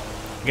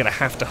going to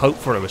have to hope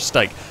for a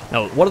mistake.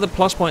 Now, one of the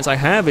plus points I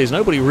have is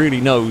nobody really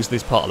knows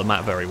this part of the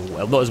map very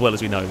well. Not as well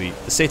as we know the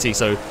city,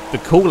 so the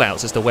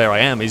call-outs as to where I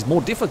am is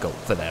more difficult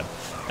for them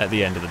at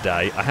the end of the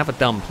day. I have a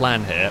dumb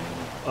plan here.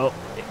 Oh,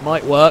 it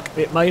might work.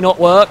 It may not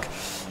work.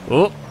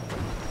 Oh,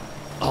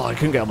 I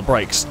couldn't get on the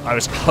brakes. I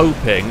was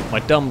hoping my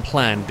dumb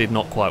plan did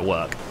not quite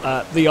work.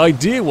 The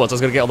idea was I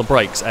was going to get on the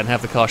brakes and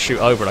have the car shoot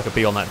over and I could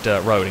be on that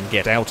dirt road and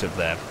get out of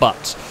there,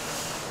 but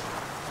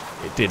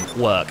it didn't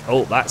work.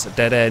 Oh, that's a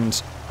dead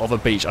end of a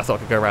beach. I thought I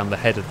could go around the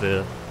head of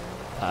the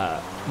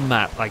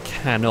map. I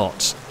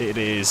cannot. It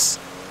is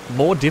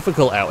more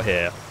difficult out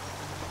here.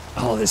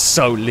 Oh, there's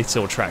so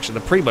little traction.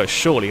 The Primo's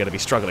surely going to be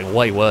struggling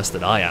way worse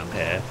than I am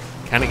here.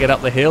 Can it get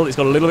up the hill? It's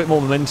got a little bit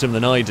more momentum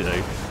than I do.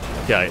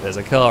 Okay, there's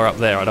a car up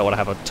there. I don't want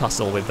to have a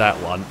tussle with that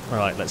one.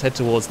 Right, let's head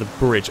towards the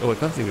bridge. Oh, I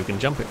don't think we can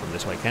jump it from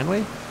this way, can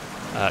we?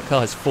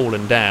 Car has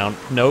fallen down.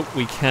 Nope,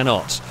 we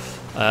cannot.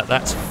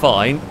 That's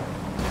fine.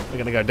 We're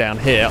going to go down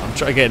here.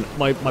 Again,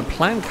 my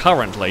plan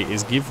currently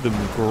is give them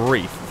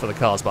grief for the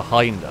cars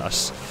behind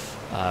us.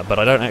 But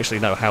I don't actually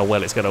know how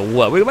well it's going to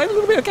work. We made a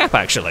little bit of a gap,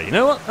 actually. You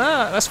know what?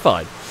 That's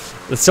fine.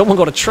 Someone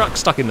got a truck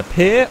stuck in the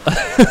pier.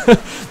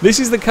 This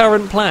is the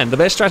current plan. The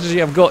best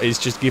strategy I've got is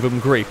just give them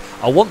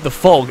grief. I want the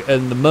fog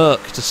and the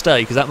murk to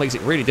stay because that makes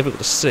it really difficult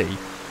to see.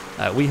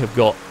 We have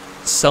got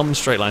some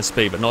straight line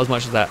speed, but not as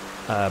much as that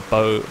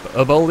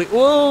Boldy.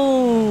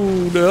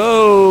 Whoa!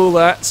 No,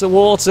 that's a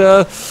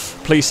water.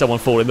 Please, someone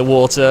fall in the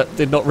water.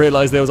 Did not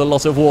realise there was a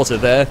lot of water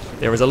there.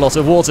 There is a lot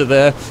of water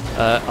there.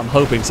 I'm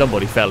hoping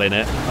somebody fell in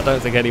it. I don't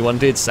think anyone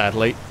did,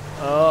 sadly.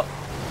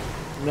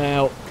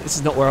 Now, this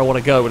is not where I want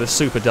to go with a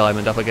Super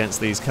Diamond up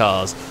against these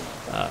cars.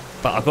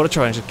 But I've got to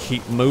try and just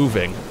keep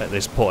moving at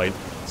this point.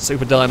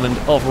 Super Diamond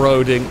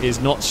off-roading is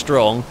not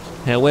strong.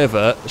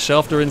 However, the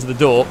shaft are into the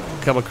door,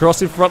 come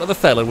across in front of the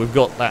fella, we've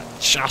got that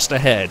just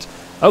ahead.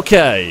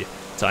 Okay,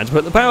 time to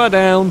put the power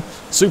down.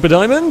 Super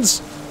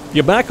Diamonds,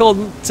 you're back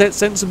on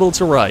sensible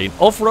terrain.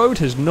 Off-road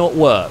has not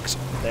worked.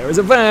 There is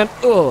a van.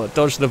 Oh,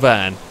 dodge the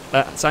van.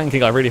 That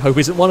Sanking I really hope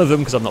isn't one of them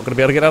because I'm not going to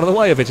be able to get out of the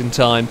way of it in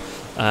time.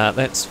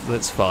 That's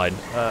fine.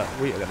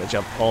 We are going to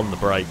jump on the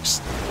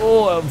brakes.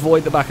 Oh,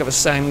 avoid the back of a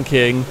Sand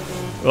King.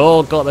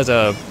 Oh god, there's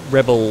a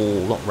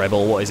Rebel, not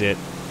Rebel, what is it?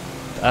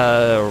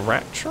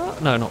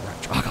 Ratra? No, not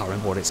Ratra. I can't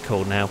remember what it's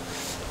called now.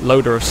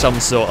 Loader of some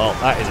sort. Oh,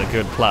 that is a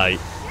good play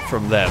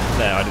from them.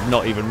 There, I did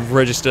not even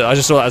register. I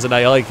just saw that as an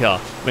AI car.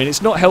 I mean,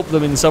 it's not helped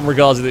them in some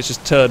regards that it's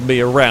just turned me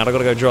around. I've got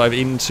to go drive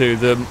into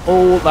them.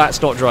 Oh,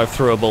 that's not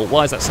drive-throughable.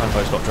 Why is that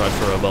signpost not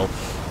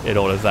drive-throughable in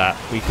all of that?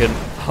 We can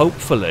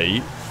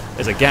hopefully...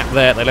 There's a gap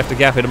there. They left a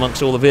gap in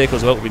amongst all the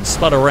vehicles. Well, we've been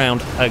spun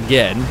around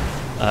again.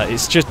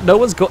 It's just no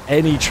one's got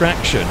any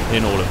traction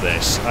in all of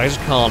this. I just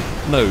can't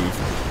move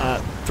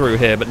through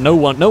here, but no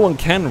one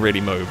can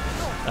really move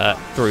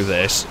through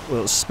this.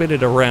 We'll spin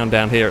it around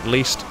down here at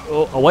least.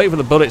 Oh, I'll wait for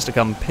the bullets to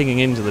come pinging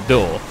into the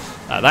door.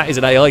 That is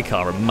an AI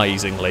car,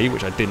 amazingly,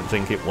 which I didn't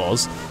think it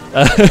was,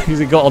 because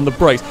it got on the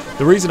brakes.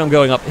 The reason I'm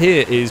going up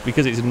here is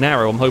because it's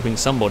narrow. I'm hoping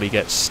somebody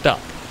gets stuck.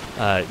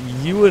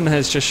 Ewan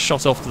has just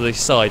shot off to the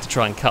side to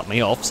try and cut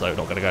me off, so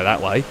not going to go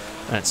that way.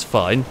 That's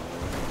fine.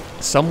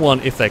 Someone,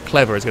 if they're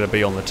clever, is going to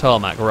be on the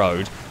tarmac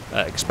road,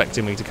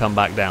 expecting me to come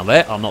back down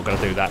there. I'm not going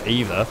to do that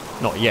either.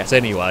 Not yet,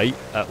 anyway.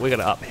 We're going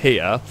to up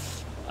here.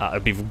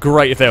 It'd be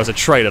great if there was a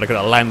trade and I could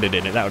have landed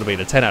in it. That would have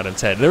been a 10 out of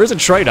 10. There is a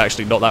trade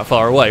actually not that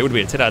far away. It would have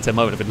been a 10 out of 10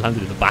 moment if it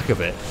landed in the back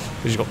of it,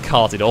 because you got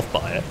carted off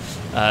by it.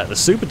 The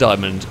Super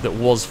Diamond that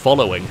was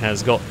following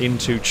has got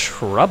into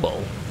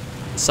trouble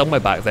somewhere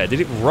back there.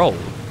 Did it roll?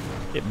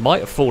 It might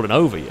have fallen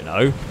over, you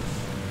know.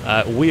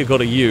 We have got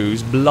to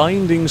use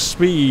blinding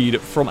speed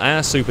from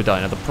our Super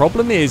Dino. The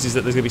problem is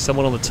that there's going to be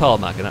someone on the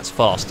tarmac, and that's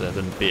faster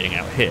than being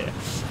out here.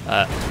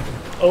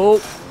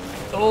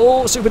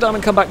 Oh, Super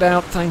Diamond, come back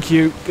down. Thank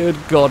you. Good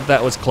God,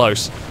 that was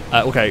close.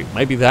 Okay,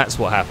 maybe that's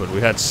what happened.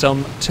 We had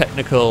some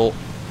technical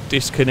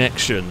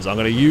disconnections. I'm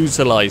going to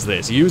utilise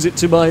this. Use it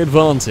to my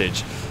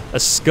advantage.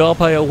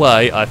 Escape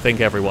away. I think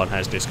everyone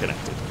has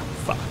disconnected.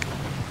 Fuck.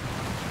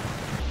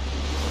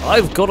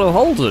 I've got a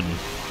Holden.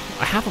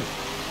 I haven't...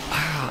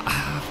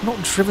 I've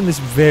not driven this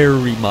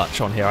very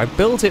much on here. I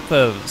built it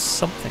for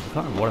something. I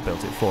can't remember what I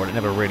built it for, and it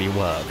never really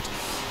worked.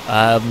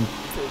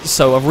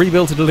 So I've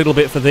rebuilt it a little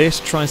bit for this,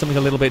 trying something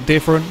a little bit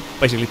different.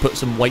 Basically put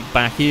some weight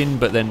back in,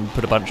 but then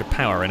put a bunch of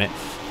power in it.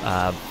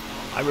 I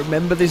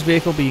remember this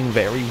vehicle being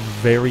very,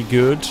 very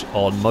good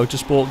on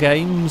motorsport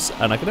games,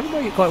 and I can never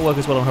make it quite work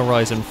as well on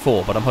Horizon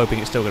 4, but I'm hoping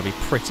it's still going to be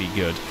pretty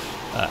good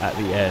at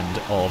the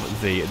end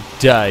of the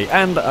day.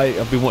 And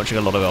I've been watching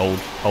a lot of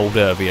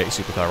older V8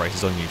 supercar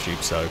races on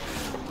YouTube, so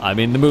I'm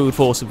in the mood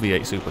for some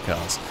V8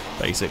 supercars,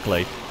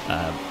 basically.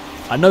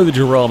 I know the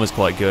Jurama's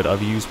quite good.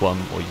 I've used one,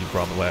 or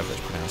Jurama, whatever it's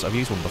pronounced. I've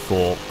used one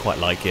before, quite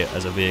like it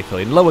as a vehicle.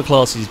 In lower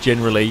classes,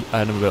 generally,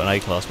 I never built an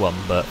A-class one,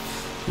 but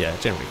yeah,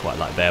 generally quite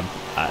like them.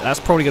 That's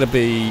probably going to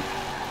be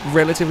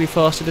relatively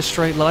fast in a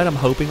straight line. I'm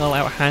hoping I'll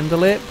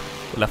out-handle it.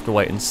 We'll have to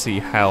wait and see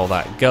how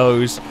that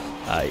goes.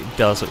 It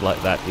does look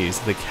like that is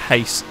the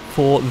case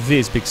for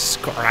this big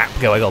scrap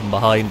going on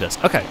behind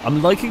us. Okay,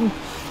 I'm liking,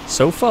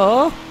 so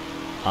far,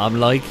 I'm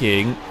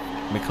liking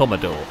my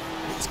Commodore.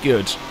 It's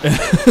good.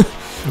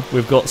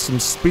 We've got some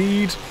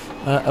speed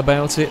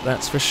about it,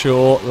 that's for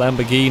sure.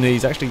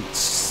 Lamborghini's actually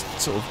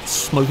sort of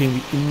smoking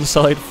the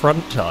inside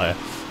front tyre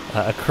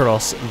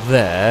across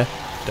there.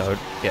 Don't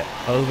get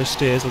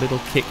oversteers. A little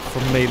kick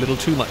from me, a little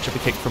too much of a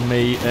kick from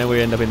me, and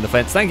we end up in the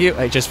fence. Thank you,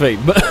 HSV.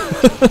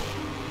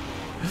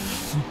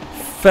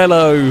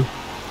 fellow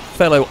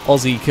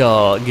Aussie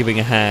car giving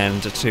a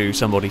hand to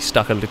somebody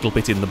stuck a little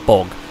bit in the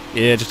bog.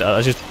 Yeah,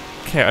 I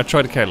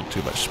tried to carry a little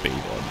too much speed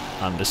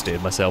on.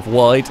 Understeered myself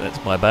wide,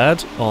 that's my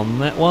bad on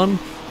that one.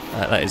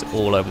 That is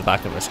all over the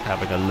back of us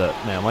having a look.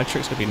 Now my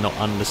trick's going to be not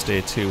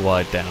understeer too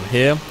wide down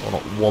here, or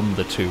not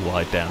wander too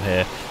wide down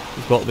here.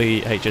 We've got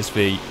the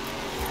HSV.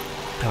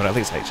 Oh, I don't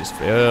think it's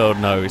HSV. Oh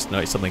no, it's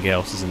something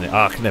else, isn't it?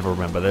 I can never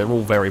remember. They're all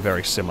very,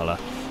 very similar.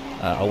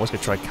 I was going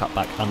to try and cut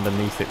back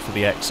underneath it for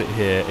the exit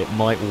here. It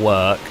might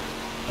work.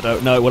 I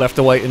don't know. We'll have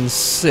to wait and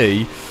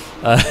see.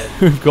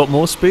 We've got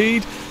more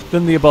speed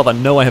than the above. I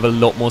know I have a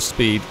lot more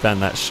speed than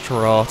that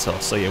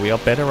Stratos. So yeah, we are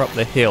better up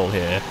the hill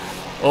here.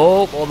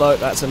 Oh, although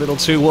that's a little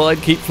too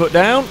wide. Keep foot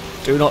down.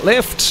 Do not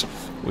lift.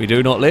 We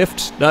do not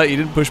lift. No, you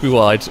didn't push me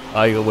wide.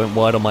 I went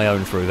wide on my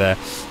own through there.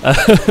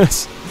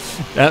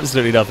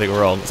 Absolutely nothing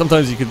wrong.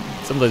 Sometimes it can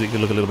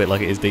look a little bit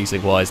like it is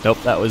desync wise.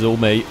 Nope, that was all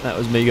me. That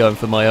was me going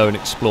for my own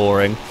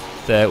exploring.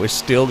 There, we're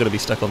still going to be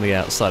stuck on the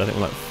outside. I think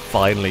we might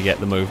finally get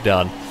the move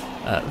done.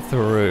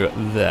 Through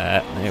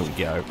there. There we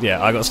go.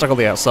 Yeah, I got stuck on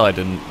the outside,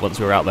 and once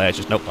we were out there, it's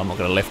just, nope, I'm not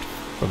going to lift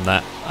from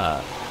that.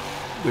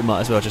 We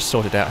might as well just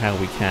sort it out how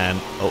we can.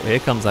 Oh, here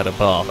comes that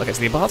Abarth. Okay, so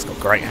the Abarth's got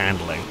great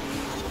handling.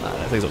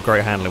 I think it's got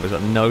great handling, but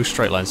it's got no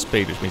straight line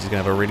speed, which means he's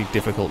going to have a really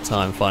difficult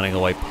time finding a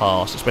way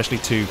past, especially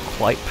to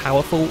quite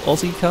powerful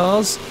Aussie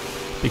cars,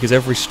 because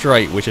every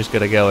straight we're just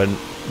going to go and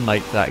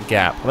make that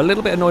gap. I'm a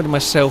little bit annoyed with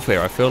myself here.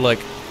 I feel like,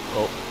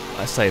 well,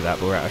 I say that,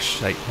 but we're out of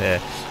shape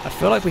here. I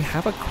feel like we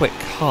have a quick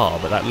car,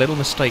 but that little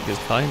mistake has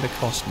kind of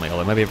cost me,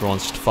 although maybe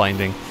everyone's just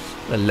finding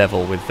a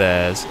level with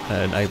theirs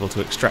and able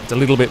to extract a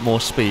little bit more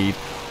speed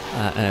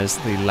as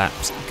the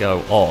laps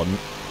go on.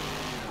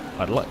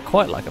 I'd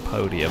quite like a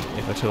podium,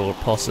 if at all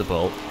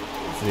possible.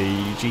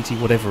 The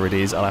GT whatever it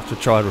is, I'll have to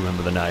try and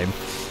remember the name.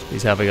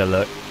 He's having a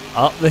look.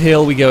 Up the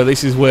hill we go.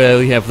 This is where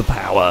we have the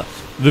power.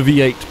 The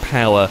V8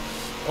 power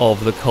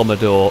of the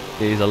Commodore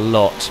is a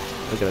lot.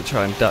 We're going to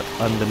try and duck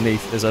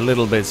underneath. There's a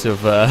little bit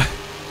of a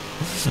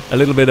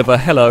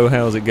hello,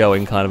 how's it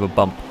going kind of a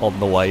bump on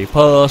the way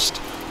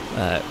past.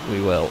 We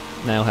will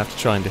now have to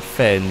try and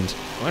defend.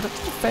 I'd have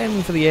to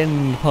defend for the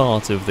end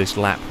part of this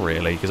lap,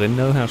 really, because I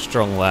know how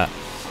strong that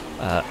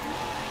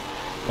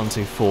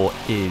 124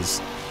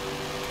 is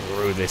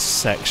through this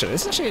section.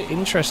 It's actually an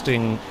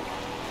interesting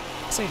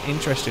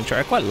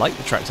track. I quite like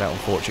the tracks out on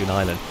Fortune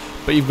Island,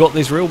 but you've got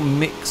this real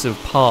mix of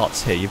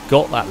parts here. You've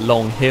got that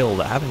long hill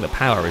that having the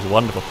power is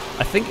wonderful.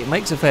 I think it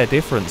makes a fair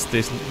difference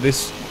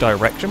this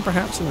direction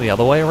perhaps than the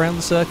other way around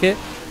the circuit,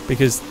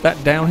 because the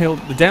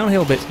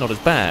downhill bit's not as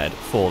bad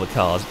for the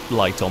cars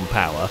light on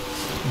power,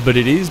 but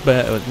it is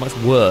much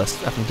worse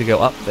having to go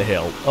up the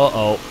hill.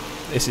 Uh-oh,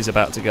 this is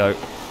about to go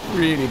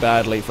really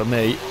badly for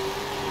me,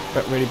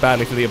 but really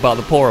badly for the Abarth.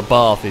 The poor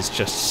Abarth is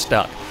just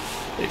stuck.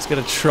 It's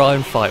going to try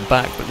and fight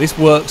back, but this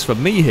works for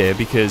me here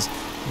because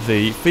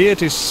the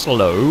Fiat is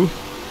slow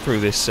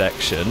through this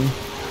section,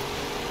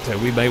 so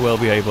we may well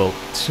be able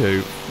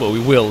to, well, we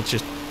will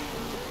just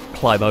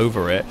climb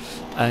over it,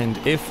 and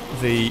if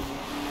the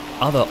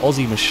other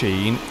Aussie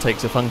machine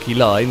takes a funky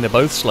line, they're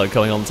both slow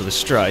coming onto the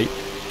straight,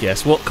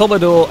 guess what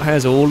Commodore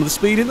has all of the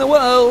speed in the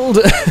world?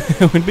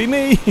 It would be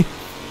me.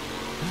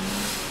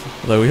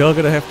 Although we are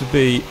going to have to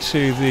be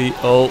to the...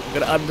 Oh, we're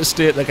going to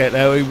understeer. Okay,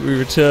 now we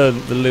return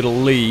the little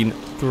lean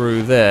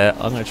through there.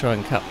 I'm going to try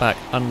and cut back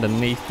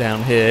underneath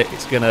down here.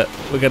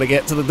 We're going to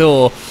get to the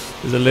door.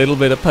 There's a little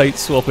bit of paint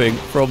swapping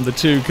from the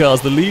two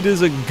cars. The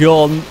leaders are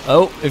gone.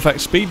 Oh, in fact,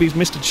 Speedbee's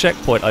missed a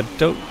checkpoint.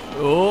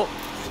 Oh,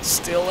 it's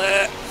still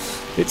there.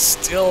 It's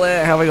still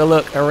there, having a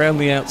look around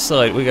the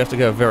outside. We have to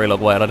go a very long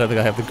way, and I don't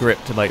think I have the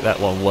grip to make that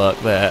one work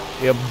there.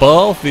 Yeah,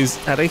 Bath has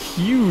had a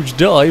huge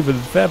dive, and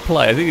fair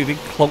play. I think he did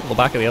clonk the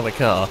back of the other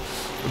car.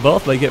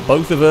 Bath may get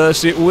both of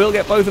us. It will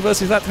get both of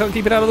us if that can't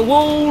keep it out of the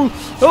wall.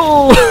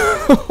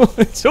 Oh!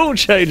 It's all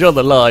changed on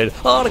the line.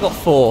 Oh, I got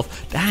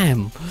fourth.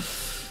 Damn.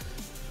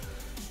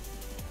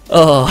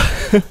 Oh.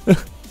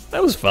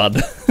 That was fun.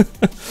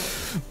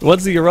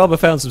 Once the Yarama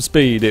found some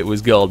speed, it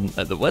was gone.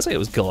 When I say it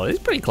was gone, it's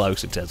pretty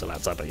close in terms of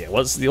outside, but yeah,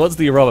 once the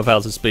Yarama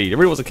found some speed, it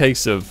really was a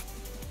case of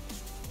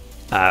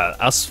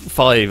us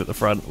five at the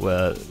front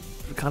were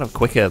kind of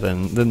quicker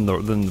than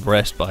the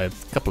rest by a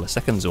couple of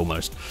seconds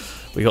almost.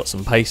 We got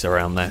some pace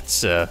around that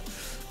circuit.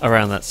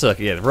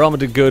 Yeah, the Yarama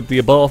did good.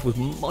 The Abarth was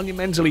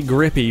monumentally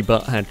grippy,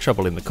 but had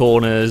trouble in the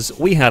corners.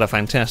 We had a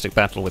fantastic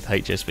battle with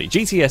HSV.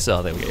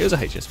 GTSR, there we go. It was a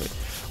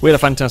HSV. We had a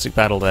fantastic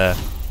battle there.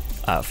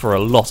 For a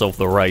lot of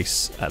the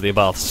race, the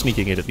Abarth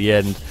sneaking it at the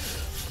end.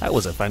 That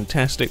was a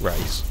fantastic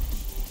race.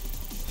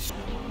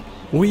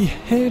 We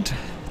head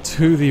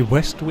to the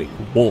Westwick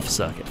Wharf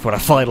circuit for our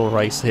final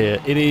race here.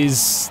 It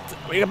is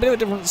a bit of a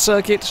different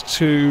circuit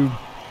to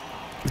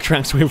the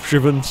tracks we've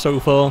driven so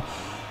far.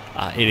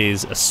 It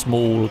is a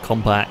small,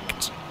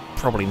 compact,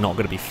 probably not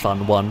going to be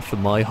fun one for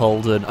my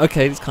Holden.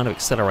 Okay, it's kind of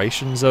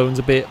acceleration zones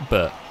a bit,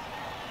 but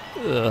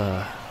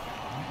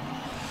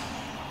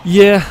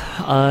yeah,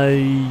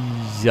 I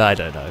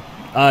don't know.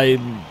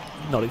 I'm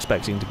not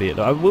expecting to be it.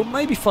 I will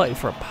maybe fight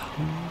for a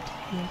pound.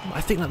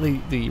 I think that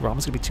the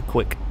Rama's going to be too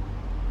quick.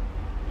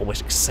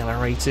 Almost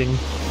accelerating.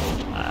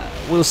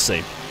 We'll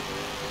see.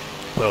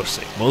 We'll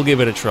see. We'll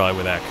give it a try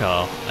with our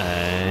car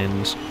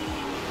and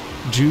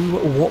do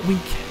what we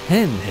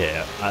can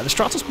here. The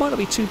Stratos might not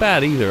be too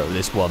bad either at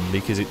this one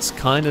because it's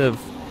kind of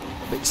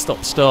a bit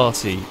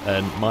stop-starty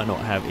and might not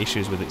have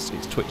issues with its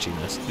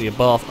twitchiness. The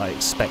Abarth I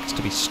expect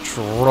to be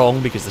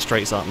strong because the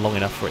straights aren't long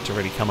enough for it to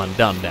really come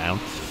undone down.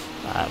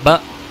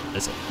 But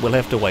we'll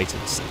have to wait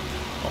and see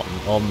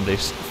on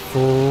this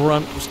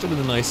front. We're still in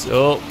the nice...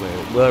 Oh,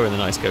 we're in the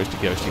nice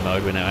ghosty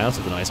mode. We're now out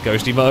of the nice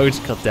ghosty mode.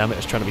 God damn it, I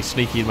was trying to be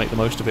sneaky and make the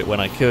most of it when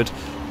I could.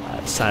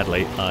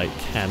 Sadly, I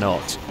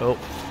cannot. Oh,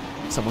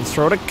 someone's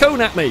throwing a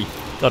cone at me!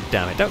 God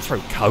damn it, don't throw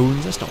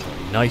cones, that's not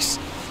very nice.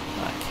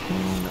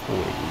 Can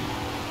we...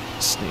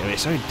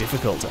 It's very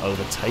difficult to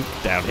overtake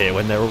down here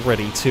when they're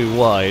already too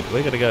wide.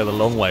 We're going to go the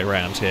long way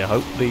round here.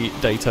 Hope the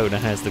Daytona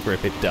has the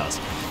grip. It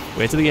does.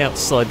 We're to the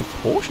outside. The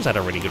Porsche's had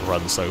a really good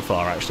run so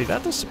far, actually.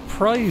 That does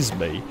surprise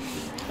me.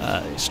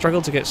 It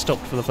struggled to get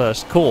stopped for the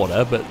first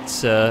corner, but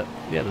yeah,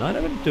 the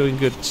 911 doing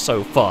good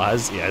so far.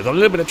 There's a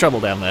little bit of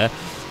trouble down there.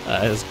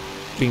 Has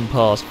been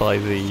passed by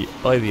the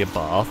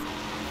Abarth.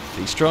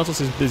 The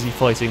Stratos is busy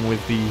fighting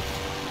with the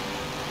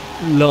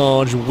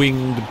large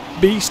winged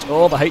beast.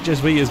 Oh, the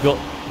HSV has got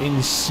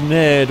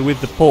ensnared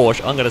with the Porsche.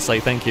 I'm going to say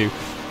thank you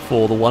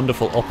for the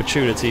wonderful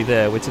opportunity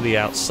there. We're to the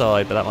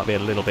outside, but that might be a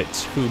little bit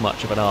too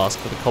much of an ask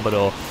for the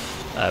Commodore.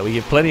 We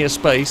give plenty of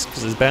space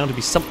because there's bound to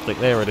be something.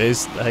 There it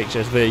is. The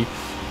HSV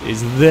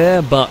is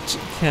there, but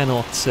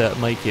cannot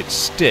make it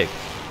stick.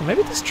 And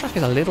maybe this track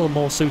is a little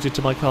more suited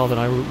to my car than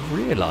I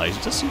realised.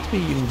 It does seem to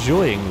be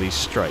enjoying these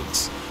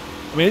straights.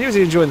 I mean, I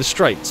usually enjoying the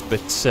straights,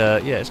 but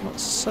yeah, it's not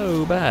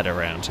so bad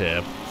around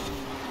here.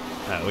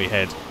 We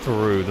head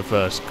through the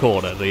first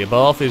corner. The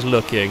Abarth is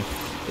looking.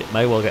 It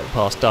may well get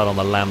past done on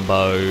the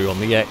Lambo,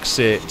 on the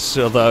exit,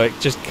 although it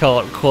just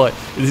can't quite...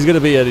 This is going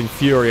to be an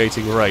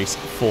infuriating race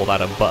for that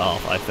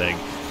Abarth, I think.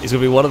 It's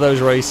going to be one of those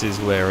races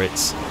where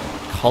it's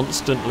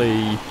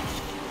constantly...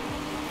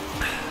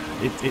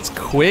 It's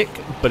quick,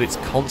 but it's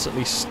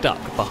constantly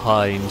stuck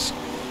behind...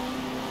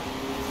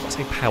 I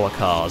say power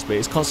cars, but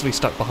it's constantly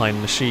stuck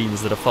behind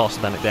machines that are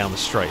faster than it down the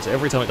straight. So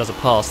every time it does a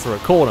pass through a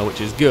corner,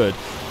 which is good,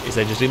 it's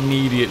then just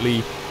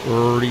immediately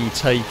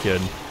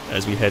retaken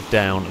as we head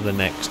down the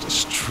next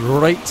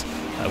straight.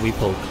 We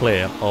pull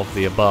clear of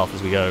the Abarth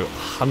as we go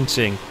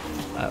hunting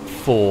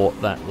for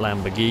that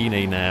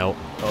Lamborghini now.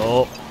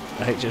 Oh,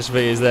 HSV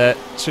is there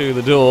to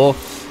the door.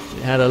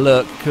 It had a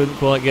look, couldn't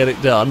quite get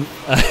it done.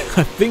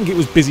 I think it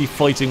was busy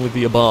fighting with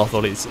the Abarth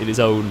on in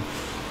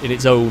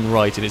its own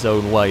right, in its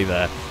own way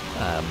there.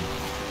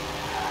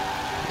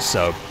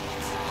 So,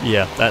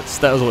 yeah, that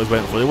was what it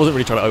went for. It wasn't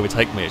really trying to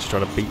overtake me. It's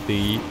trying to beat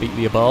the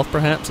Abarth,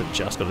 perhaps. It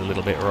just got a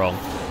little bit wrong.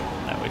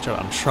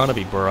 I'm trying to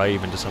be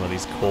brave into some of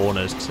these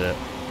corners to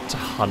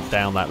hunt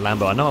down that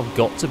Lambo. I know I've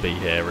got to be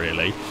here,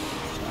 really.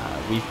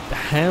 We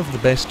have the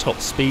best top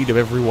speed of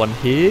everyone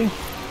here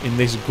in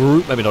this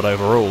group. Maybe not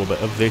overall, but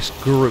of this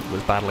group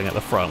that's battling at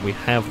the front, we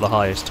have the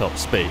highest top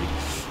speed.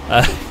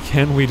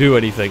 Can we do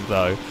anything,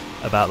 though,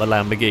 about the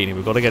Lamborghini?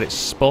 We've got to get it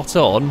spot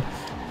on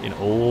in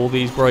all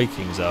these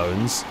braking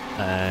zones.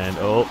 And,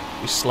 oh,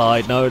 we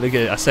slide. No,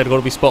 again, I said we've got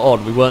to be spot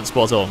on. We weren't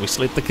spot on. We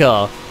slid the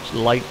car, which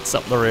lights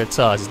up the rear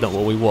tyres. It's not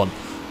what we want.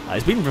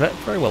 It's been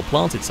very well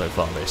planted so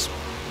far, this.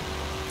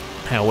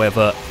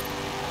 However,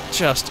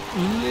 just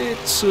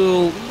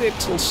little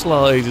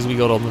slides as we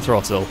got on the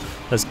throttle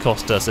has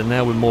cost us, and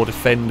now we're more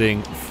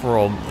defending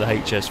from the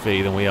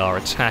HSV than we are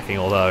attacking,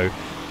 although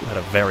we had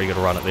a very good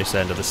run at this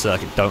end of the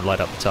circuit. Don't light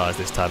up the tyres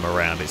this time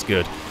around. It's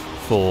good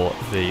for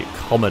the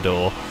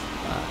Commodore.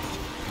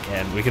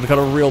 Again, we can kind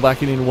of reel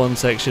back in one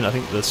section. I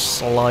think the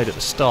slide at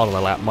the start of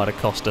the lap might have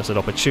cost us an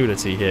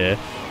opportunity here.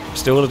 We're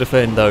still going to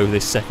defend, though,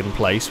 this second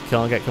place. We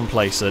can't get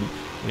complacent.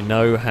 We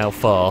know how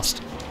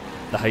fast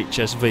the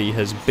HSV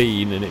has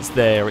been, and it's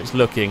there, it's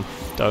looking.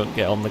 Don't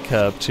get on the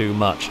curb too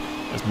much.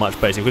 As much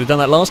basically. If we'd have done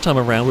that last time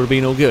around, would have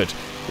been all good.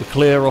 We're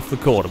clear off the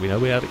corner. We know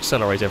we have to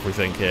accelerate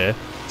everything here,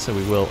 so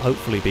we will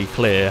hopefully be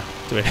clear.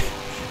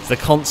 It's the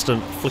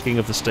constant flicking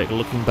of the stick,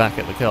 looking back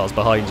at the cars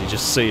behind you,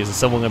 just see, is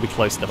someone going to be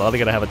close enough? Are they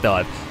going to have a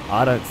dive?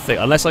 I don't think,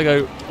 unless I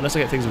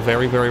get things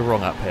very, very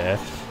wrong up here,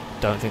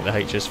 don't think the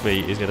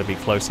HSV is going to be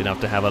close enough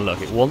to have a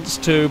look. It wants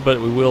to, but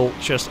we will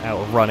just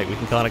outrun it. We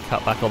can kind of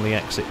cut back on the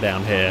exit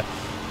down here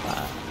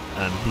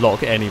and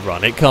block any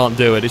run. It can't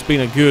do it. It's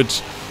been a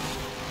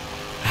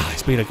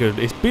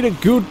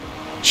good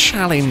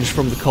challenge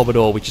from the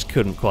Commodore. We just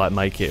couldn't quite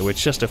make it. We're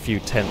just a few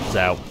tenths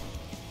out,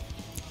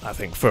 I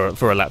think, for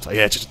a lap time.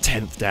 Yeah, just a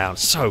tenth down.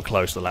 So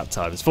close to the lap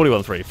time. It's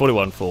 41.3,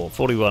 41.4,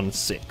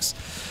 41.6,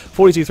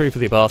 42.3 for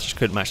the Abarth. Just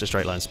couldn't match the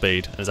straight line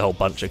speed. There's a whole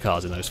bunch of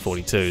cars in those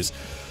 42s.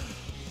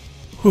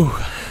 Whew.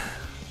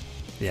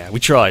 Yeah, we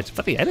tried. In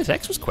fact, the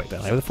NSX was quick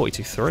down there with a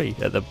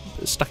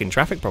 42.3. Stuck in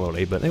traffic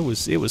probably, but it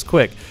was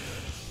quick.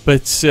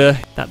 But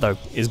that, though,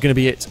 is going to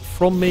be it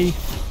from me.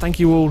 Thank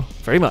you all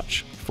very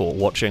much for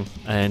watching,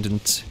 and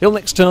until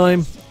next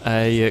time,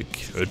 a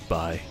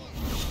goodbye.